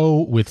Chicago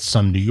with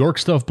some New York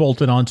stuff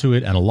bolted onto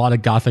it and a lot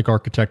of Gothic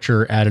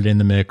architecture added in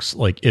the mix.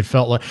 Like it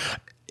felt like,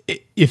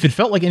 if it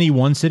felt like any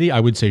one city, I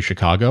would say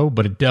Chicago,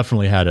 but it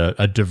definitely had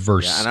a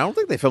diverse. Yeah, and I don't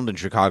think they filmed in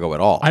Chicago at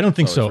all. I don't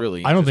think it's so.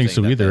 really I don't think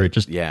so interesting that either. they- It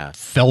just yeah.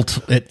 felt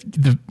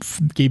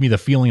gave me the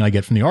feeling I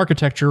get from the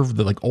architecture,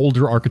 the like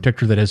older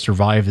architecture that has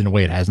survived in a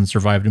way it hasn't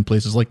survived in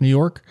places like New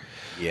York.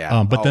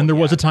 Yeah. But then there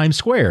was a Times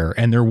Square,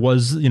 and there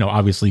was,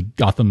 obviously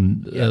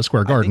Gotham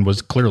Square Garden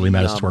was clearly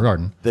Madison Square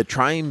Garden. The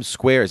Times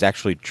Square is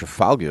actually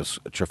Trafalgar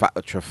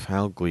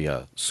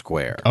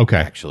Square. Okay.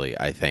 Actually,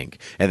 I think.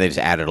 And they just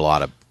added a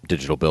lot of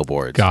digital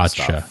billboards and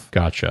stuff.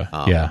 Gotcha.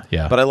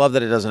 Yeah. But I love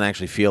that it doesn't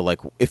actually feel like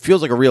 – it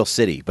feels like a real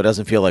city, but it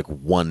doesn't feel like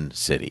one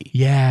city.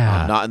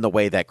 Yeah. Not in the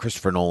way that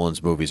Christopher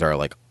Nolan's movies are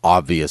like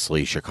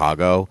obviously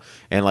Chicago,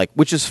 and like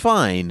which is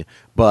fine,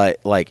 but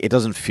like it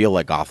doesn't feel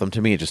like Gotham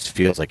to me. It just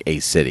feels like a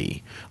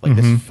city. Like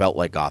this felt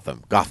like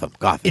Gotham.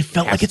 It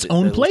felt like its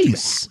own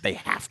place. They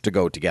have to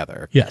go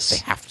together. Yes. They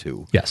have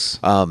to. Yes.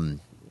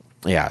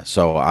 Yeah,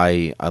 so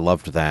I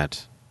loved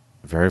that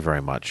very,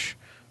 very much.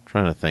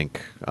 Trying to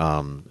think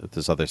if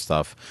there's other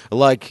stuff. I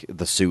like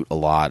the suit a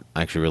lot.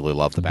 I actually really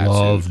love the bat suit.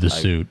 Love the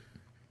suit.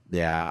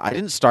 Yeah, I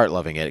didn't start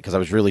loving it because I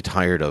was really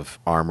tired of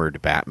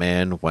armored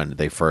Batman when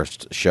they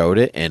first showed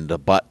it.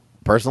 But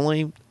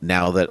personally,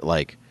 now that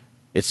like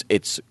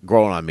it's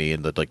grown on me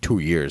in the like 2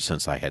 years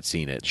since I had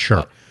seen it.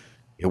 Sure.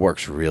 It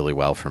works really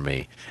well for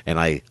me, and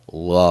I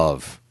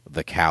love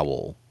the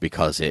cowl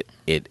because it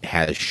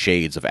has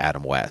shades of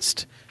Adam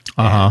West.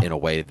 In a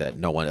way that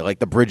no one, like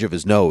the bridge of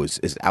his nose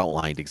is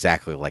outlined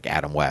exactly like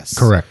Adam West.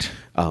 Correct.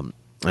 And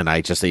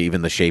I just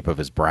even the shape of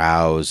his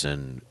brows,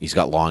 and he's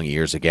got long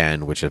ears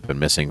again, which have been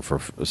missing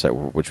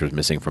which was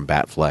missing from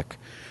Batfleck.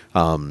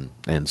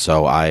 And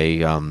so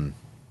I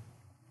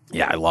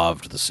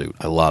loved the suit.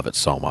 I love it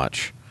so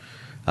much.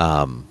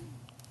 The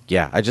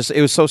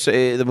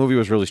movie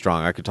was really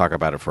strong. I could talk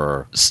about it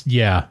for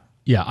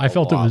I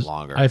felt it was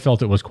longer. I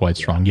felt it was quite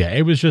strong. Yeah,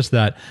 it was just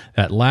that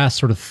last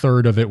sort of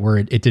third of it where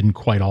it didn't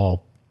quite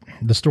all.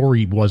 The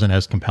story wasn't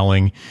as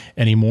compelling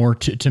anymore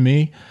to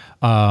me.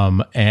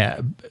 But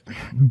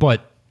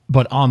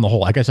on the whole,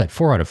 like I said,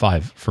 4 out of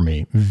 5 for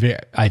me.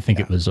 I think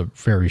it was a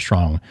very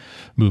strong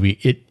movie.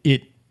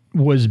 It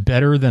was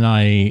better than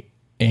I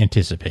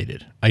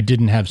anticipated. I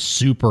didn't have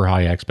super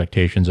high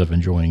expectations of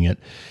enjoying it.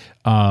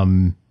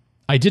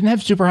 I didn't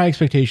have super high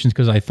expectations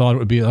because I thought it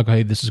would be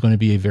okay. This is going to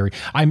be a very.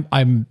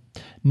 I'm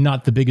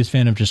not the biggest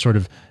fan of just sort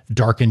of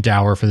dark and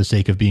dour for the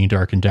sake of being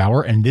dark and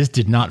dour, and this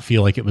did not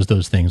feel like it was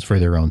those things for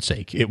their own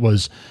sake. It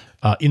was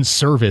in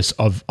service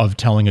of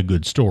telling a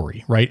good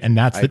story, right? And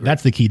that's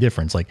the key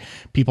difference. Like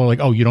people are like,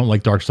 oh, you don't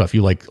like dark stuff,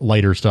 you like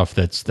lighter stuff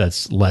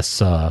that's less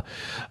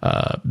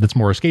that's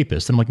more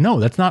escapist. And I'm like, no,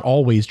 that's not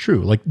always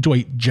true. Like, do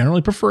I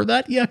generally prefer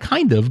that? Yeah,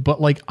 kind of.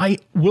 But like, I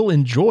will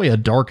enjoy a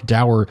dark,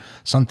 dour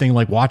something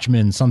like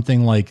Watchmen,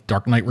 something like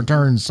Dark Knight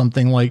Returns,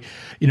 something like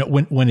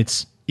when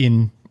it's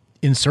in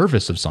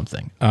service of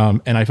something.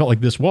 And I felt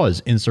like this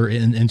was in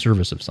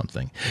service of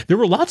something. There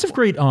were lots of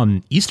great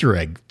Easter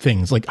egg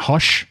things like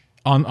Hush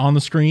on the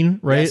screen,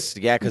 right? Yes,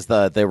 yeah, because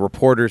the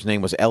reporter's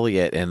name was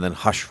Elliot, and then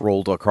Hush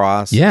rolled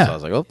across. Yeah. So I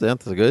was like, oh,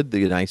 that's good.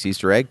 The nice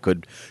Easter egg.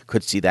 Could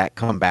see that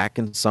come back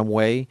in some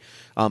way.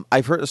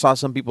 I've saw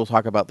some people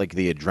talk about like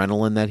the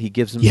adrenaline that he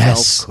gives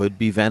himself could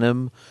be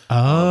Venom.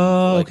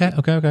 Oh, okay.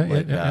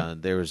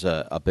 There was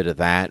a bit of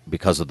that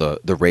because of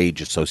the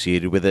rage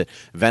associated with it.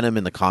 Venom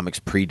in the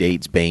comics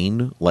predates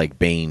Bane. Like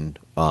Bane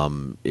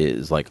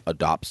is like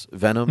adopts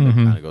Venom. It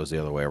kind of goes the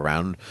other way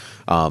around.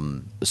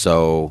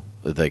 So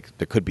like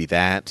there could be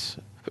that.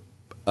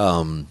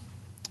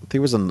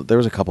 There was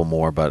a couple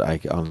more, but I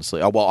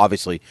honestly,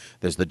 obviously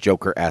there's the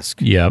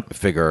Joker-esque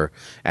figure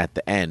at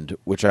the end,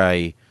 which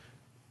is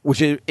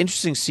an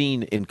interesting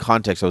scene in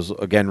context. I was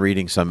again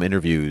reading some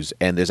interviews,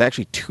 and there's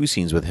actually 2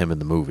 scenes with him in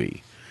the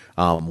movie.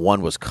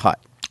 One was cut.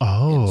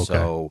 Oh, okay.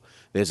 So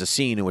there's a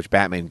scene in which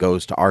Batman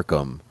goes to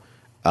Arkham,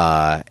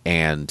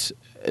 and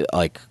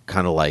like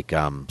kind of like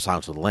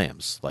Silence of the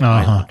Lambs, like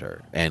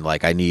Mindhunter, and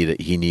like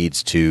he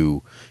needs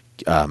to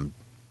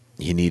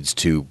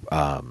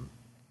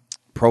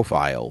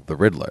profile the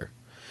Riddler,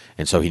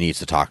 and so he needs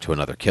to talk to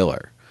another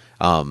killer.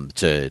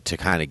 to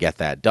kind of get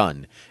that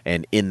done.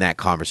 And in that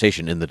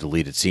conversation, in the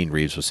deleted scene,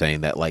 Reeves was saying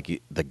that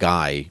like the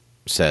guy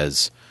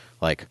says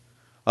like,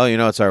 "Oh,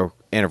 it's our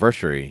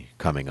anniversary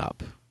coming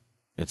up.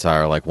 It's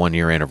our like 1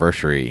 year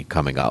anniversary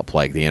coming up,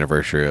 like the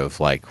anniversary of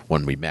like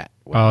when we met.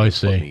 When I you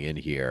see. put me in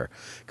here,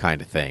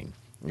 kind of thing."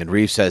 And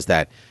Reeves says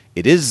that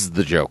it is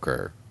the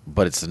Joker,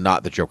 but it's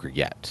not the Joker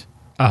yet.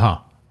 And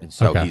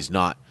so Okay. he's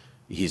not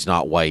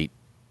white,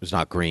 he's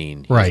not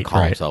green. He Right, doesn't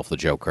call right. himself the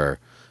Joker.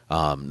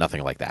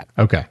 Nothing like that.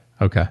 Okay.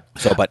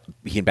 So, but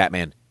he and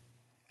Batman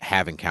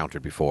have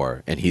encountered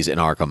before, and he's in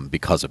Arkham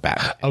because of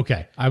Batman.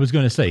 Okay. I was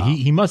going to say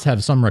he must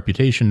have some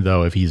reputation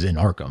though if he's in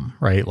Arkham,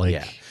 right? Like,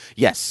 Yeah.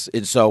 Yes.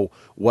 And so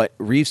what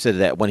Reeves said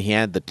that when he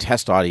had the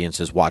test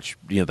audiences watch,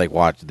 they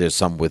watched, there's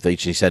some with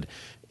each, he said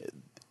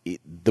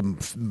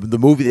the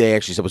movie they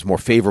actually said was more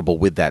favorable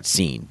with that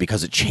scene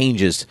because it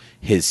changes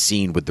his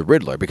scene with the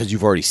Riddler because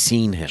you've already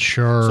seen him.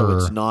 Sure. So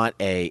it's not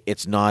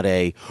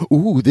a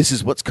ooh, this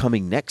is what's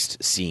coming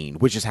next scene,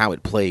 which is how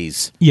it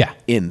plays Yeah.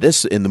 in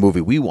the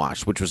movie we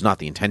watched, which was not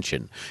the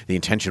intention. The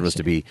intention was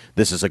to be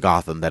this is a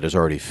Gotham that is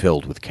already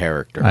filled with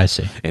character. I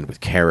see. And with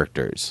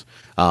characters.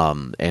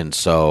 And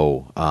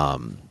so I'd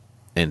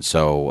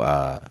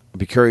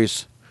be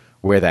curious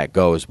where that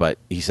goes, but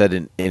he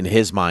said in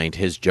his mind,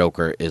 his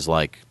Joker is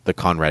like the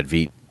Conrad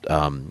Veidt,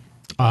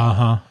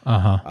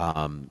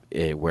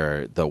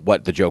 where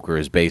what the Joker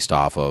is based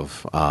off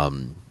of,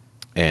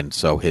 and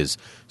so his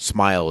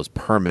smile is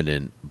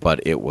permanent, but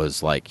it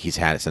was like he's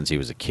had it since he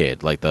was a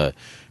kid, like the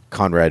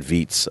Conrad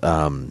Veidt's.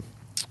 Oh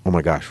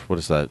my gosh, what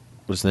is that?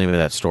 What's the name of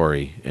that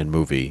story and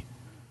movie?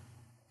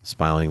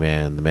 Smiling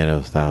Man, the Man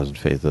of 1,000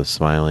 Faces, the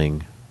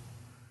Smiling.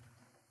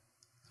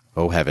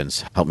 Oh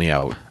heavens, help me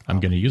out. I'm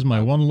going to use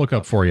my one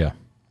lookup for you.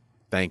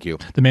 Thank you.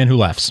 The Man Who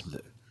Laughs.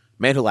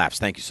 Man Who Laughs.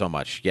 Thank you so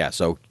much. Yeah,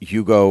 so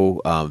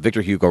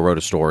Victor Hugo wrote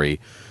a story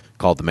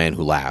called The Man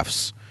Who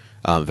Laughs.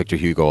 Victor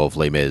Hugo of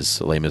Les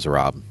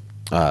Miserables,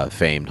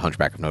 famed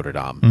Hunchback of Notre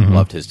Dame,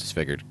 loved his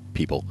disfigured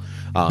people.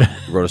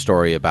 Wrote a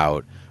story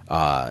about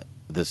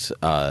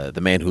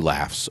the Man Who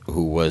Laughs,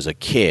 who was a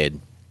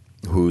kid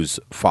whose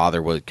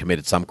father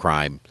committed some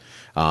crime,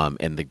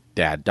 and the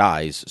dad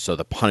dies, so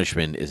the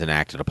punishment is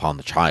enacted upon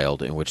the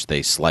child in which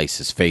they slice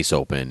his face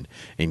open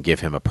and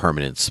give him a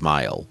permanent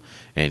smile.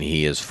 And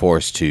he is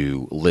forced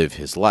to live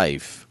his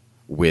life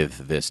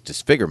with this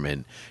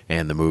disfigurement,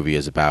 and the movie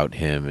is about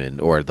him,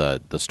 or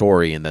the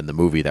story, and then the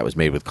movie that was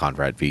made with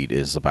Conrad Veidt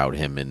is about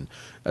him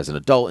as an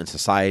adult in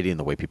society and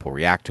the way people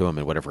react to him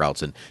and whatever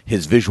else. And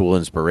his visual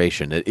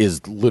inspiration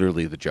is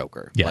literally the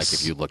Joker. Yes. Like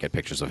if you look at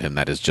pictures of him,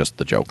 that is just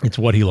the Joker. It's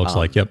what he looks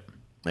like. Yep.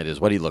 It is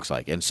what he looks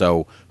like. And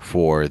so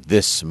for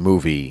this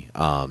movie,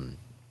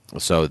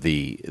 so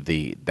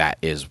that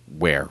is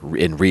where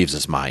in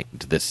Reeves's mind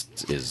this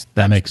is.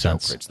 That makes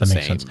sense. That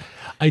makes sense.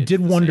 I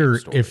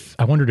wondered if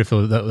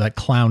that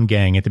clown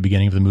gang at the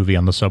beginning of the movie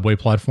on the subway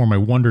platform, I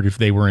wondered if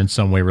they were in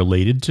some way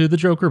related to the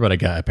Joker, but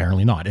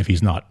apparently not. If he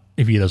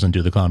doesn't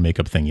do the clown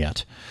makeup thing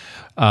yet.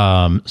 He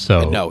does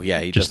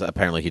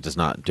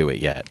not do it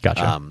yet.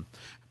 Gotcha.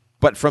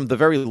 But from the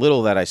very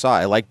little that I saw,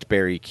 I liked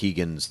Barry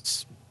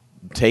Keoghan's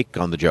take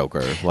on the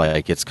Joker.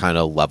 Like it's kind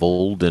of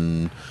leveled,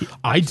 and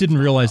I didn't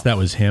realize that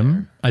was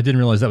him.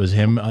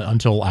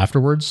 Until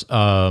afterwards when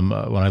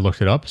I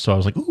looked it up. So I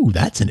was like, "Ooh,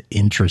 that's an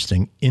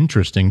interesting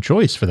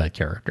choice for that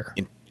character."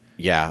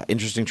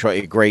 Interesting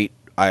choice. Great.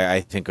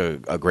 I think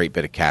a great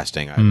bit of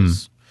casting. I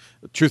was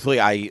truthfully,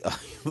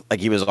 like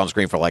he was on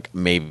screen for like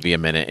maybe a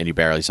minute, and you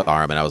barely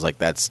saw him, and I was like,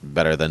 "That's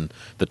better than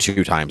the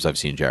 2 times I've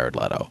seen Jared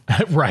Leto."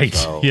 Right.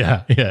 So,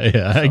 yeah.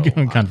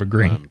 I'm kind of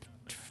agreeing.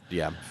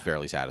 I'm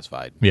fairly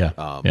satisfied. Yeah.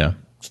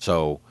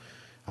 So,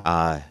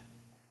 I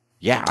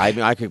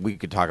mean, we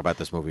could talk about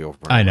this movie over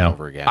and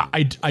over again.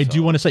 I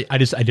do want to say, I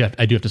do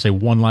have to say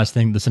one last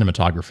thing. The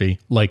cinematography,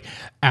 like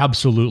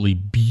absolutely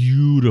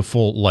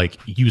beautiful, like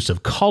use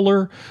of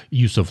color,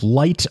 use of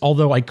light.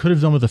 Although I could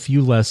have done with a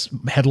few less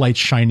headlights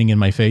shining in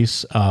my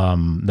face.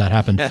 That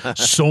happened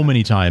so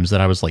many times that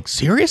I was like,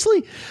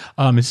 seriously?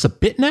 Is this a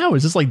bit now?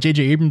 Is this like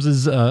J.J.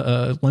 Abrams'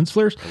 lens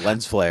flares?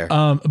 Lens flare.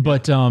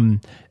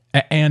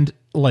 And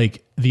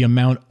like the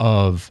amount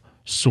of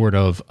sort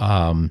of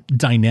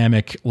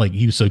dynamic like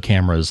use of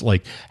cameras,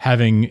 like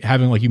having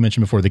like you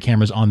mentioned before, the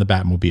cameras on the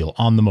Batmobile,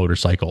 on the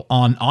motorcycle,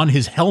 on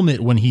his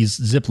helmet when he's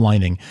zip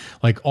lining,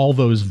 like all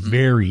those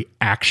very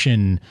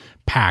action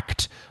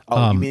packed.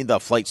 You mean the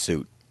flight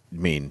suit?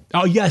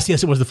 Oh yes,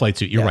 it was the flight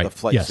suit. You're right. The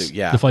flight suit.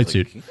 Yeah, the flight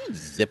suit. You can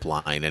zip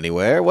line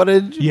anywhere. What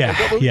did?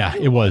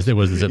 It was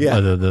the zip,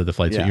 the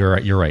flight suit.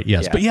 You're right.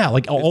 Yes, but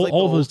like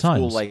all those times,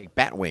 school, like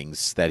bat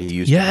wings that he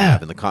used to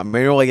have in the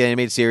remember like the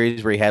animated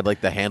series where he had like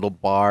the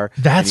handlebar.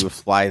 And he would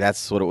fly.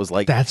 That's what it was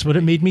like. That's what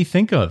it made me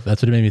think of.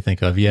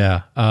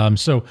 Yeah.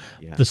 So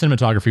the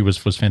cinematography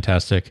was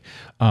fantastic.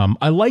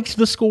 I liked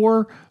the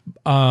score.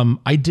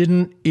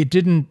 It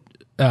didn't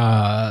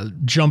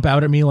jump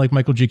out at me like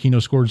Michael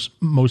Giacchino scores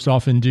most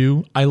often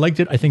do. I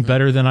liked it, I think,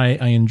 better than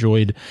I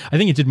enjoyed. I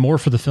think it did more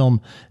for the film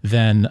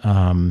than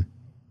a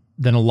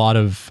lot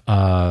of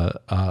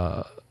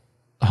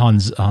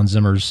Hans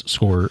Zimmer's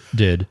score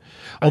did.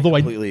 Although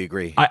I completely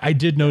agree. I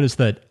did notice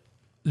that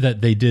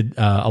they did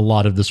a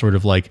lot of the sort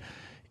of like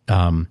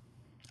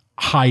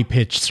high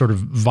pitched sort of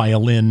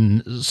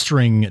violin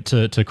string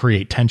to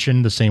create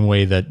tension, the same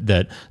way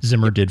that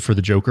Zimmer did for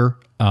the Joker.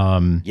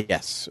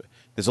 Yes.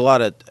 There's a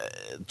lot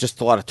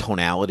of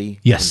tonality.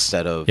 Yes.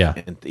 Instead of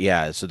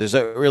Yeah. So there's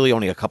really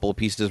only a couple of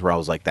pieces where I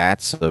was like,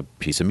 that's a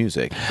piece of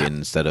music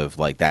instead of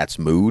like that's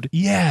mood.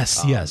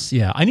 Yes.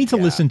 Yeah. I need to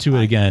listen to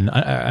it again.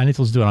 I need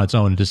to listen to it on its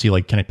own to see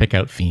like, can I pick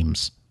out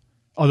themes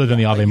other than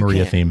the Ave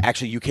Maria theme?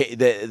 Actually, you can't.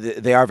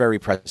 They are very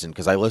present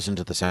because I listened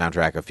to the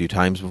soundtrack a few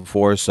times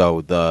before. So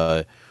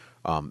the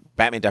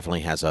Batman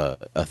definitely has a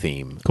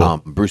theme.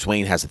 Cool. Bruce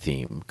Wayne has a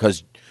theme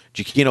because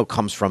Giacchino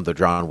comes from the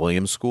John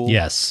Williams school.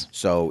 Yes.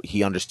 So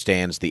he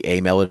understands the A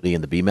melody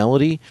and the B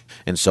melody.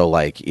 And so,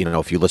 like,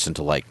 if you listen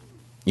to, like,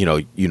 you know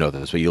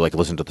this, but you, like,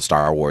 listen to the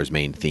Star Wars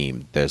main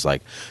theme, there's,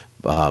 like,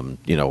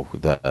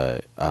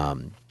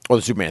 or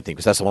the Superman theme,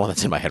 because that's the one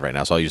that's in my head right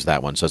now, so I'll use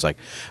that one. So it's like,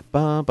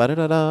 that's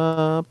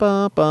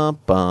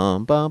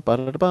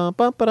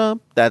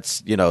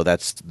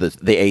the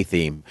A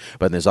theme,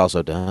 but there's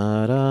also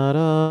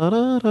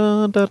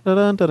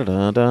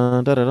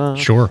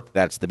sure,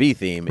 that's the B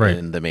theme right.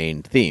 in the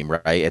main theme,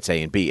 right? It's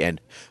A and B,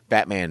 and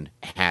Batman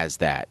has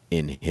that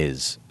in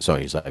his. So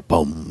he's like,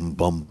 boom,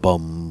 boom,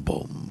 boom,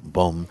 boom,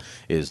 boom,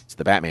 is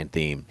the Batman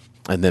theme.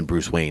 And then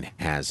Bruce Wayne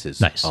has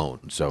his own,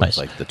 so it's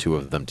like the two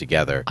of them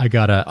together. I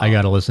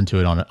gotta listen to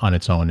it on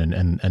its own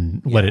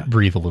and let it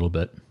breathe a little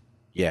bit.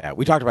 Yeah,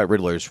 we talked about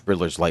Riddler's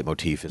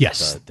leitmotif.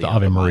 Yes, the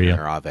Ave Maria,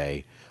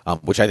 Ave,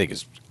 which I think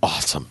is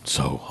awesome,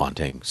 so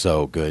haunting,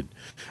 so good.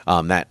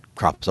 That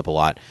crops up a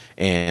lot.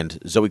 And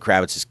Zoe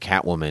Kravitz's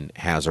Catwoman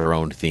has her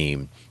own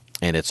theme,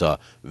 and it's a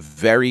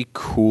very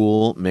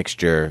cool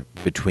mixture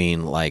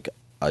between like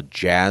a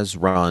jazz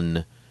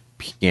run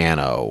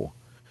piano.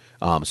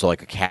 So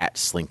like a cat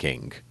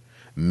slinking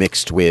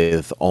mixed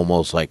with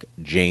almost like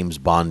James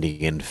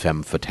Bondian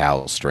femme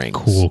fatale strings.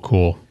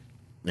 Cool.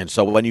 And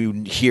so when you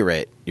hear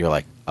it, you're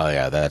like, oh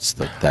yeah, that's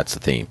the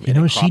theme. You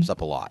know, it crops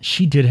up a lot.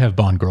 She did have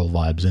Bond girl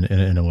vibes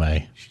in a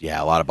way.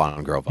 Yeah, a lot of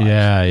Bond girl vibes.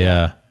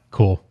 Yeah.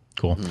 Cool.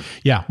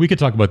 Yeah, we could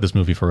talk about this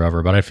movie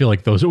forever, but I feel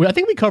like I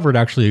think we covered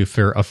actually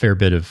a fair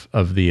bit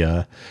of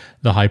the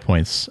high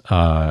points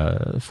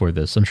for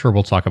this. I'm sure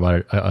we'll talk about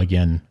it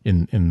again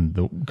in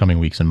the coming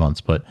weeks and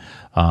months, but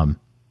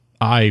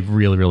I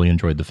really, really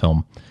enjoyed the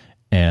film.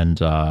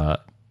 And I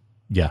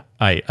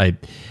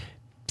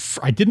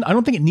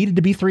don't think it needed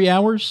to be 3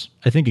 hours.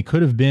 I think it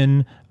could have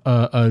been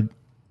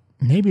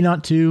maybe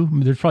not 2.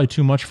 There's probably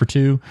too much for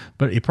 2,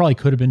 but it probably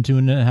could have been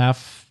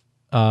 2.5.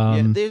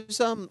 There's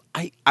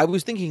I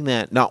was thinking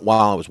that not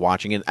while I was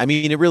watching it. I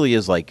mean, it really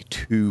is like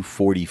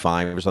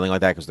 2:45 or something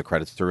like that because the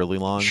credits are really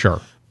long.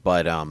 Sure,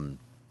 but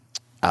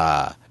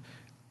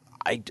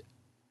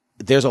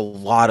there's a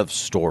lot of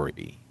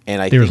story,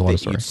 and I think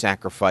that you'd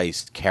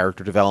sacrifice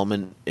character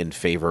development in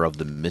favor of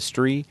the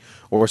mystery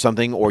or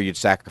something, or you'd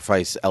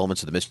sacrifice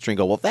elements of the mystery and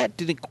go, well, that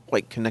didn't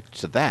quite connect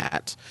to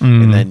that,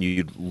 and then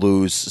you'd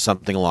lose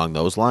something along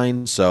those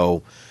lines.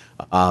 So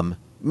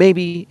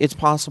maybe it's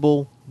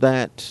possible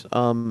that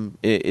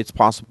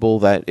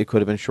it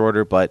could have been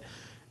shorter, but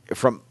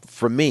from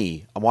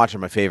me, I'm watching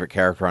my favorite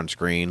character on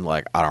screen.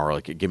 Like, I don't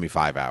really give me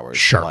 5 hours.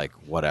 Sure, like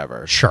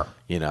whatever. Sure,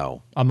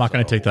 I'm not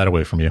going to take that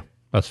away from you.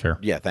 That's fair.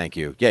 Yeah, thank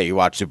you. Yeah, you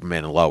watch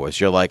Superman and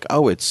Lois. You're like,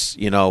 oh, it's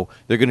they're going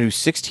to do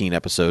 16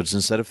 episodes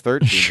instead of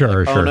 13.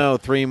 Sure. Oh no,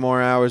 3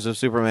 more hours of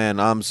Superman.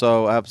 I'm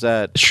so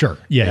upset. Sure.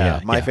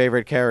 Yeah. My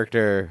favorite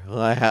character.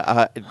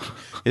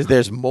 Is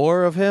there's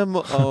more of him?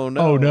 Oh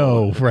no. Oh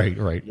no.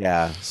 Right.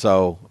 Yeah.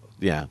 So.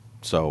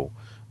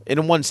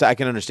 In one side, I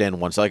can understand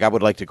one side. Like, I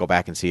would like to go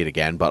back and see it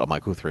again, but I'm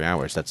like, 3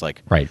 hours. That's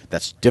like,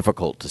 that's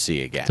difficult to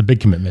see again. It's a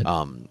big commitment.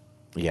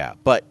 Yeah,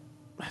 but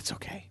that's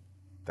okay.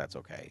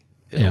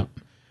 Yeah.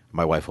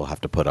 My wife will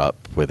have to put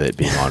up with it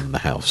being on in the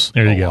house.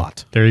 There you go.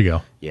 There you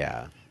go.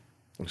 Yeah.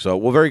 So,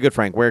 well, very good,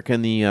 Frank. Where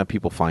can the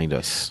people find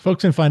us?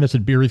 Folks can find us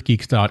at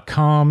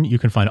beerwithgeeks.com. You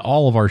can find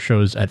all of our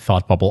shows at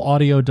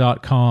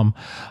thoughtbubbleaudio.com.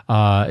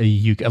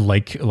 You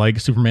like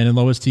Superman and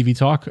Lois TV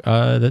Talk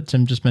that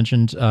Tim just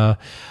mentioned that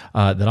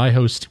I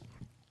host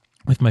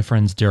with my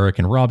friends Derek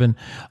and Robin.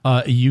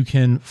 You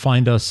can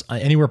find us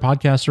anywhere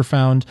podcasts are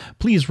found.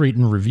 Please rate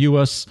and review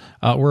us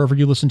wherever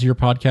you listen to your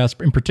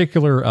podcast. In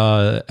particular,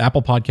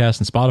 Apple Podcasts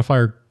and Spotify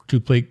are two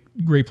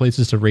great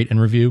places to rate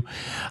and review.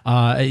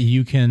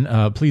 You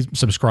can please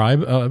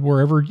subscribe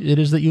wherever it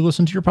is that you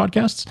listen to your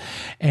podcasts.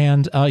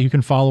 And you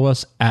can follow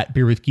us at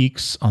Beer with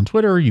Geeks on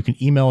Twitter. You can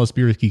email us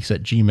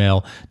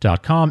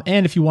beerwithgeeks@gmail.com.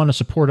 And if you want to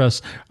support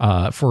us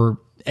for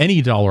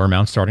any dollar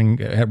amount starting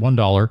at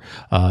 $1,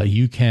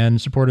 you can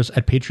support us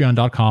at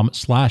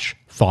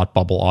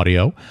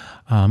patreon.com/thoughtbubbleaudio.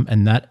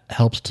 And that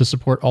helps to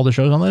support all the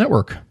shows on the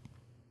network.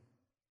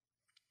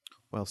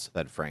 Well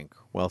said, Frank.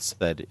 Well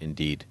said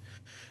indeed.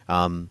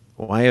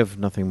 Well, I have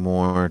nothing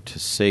more to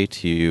say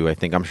to you.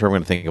 I'm sure I'm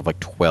going to think of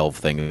like 12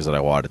 things that I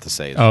wanted to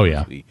say.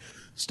 As we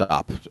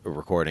stop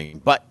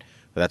recording, but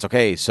that's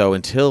okay. So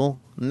until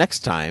next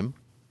time,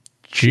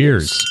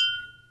 cheers.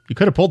 You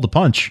could have pulled the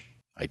punch.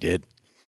 I did.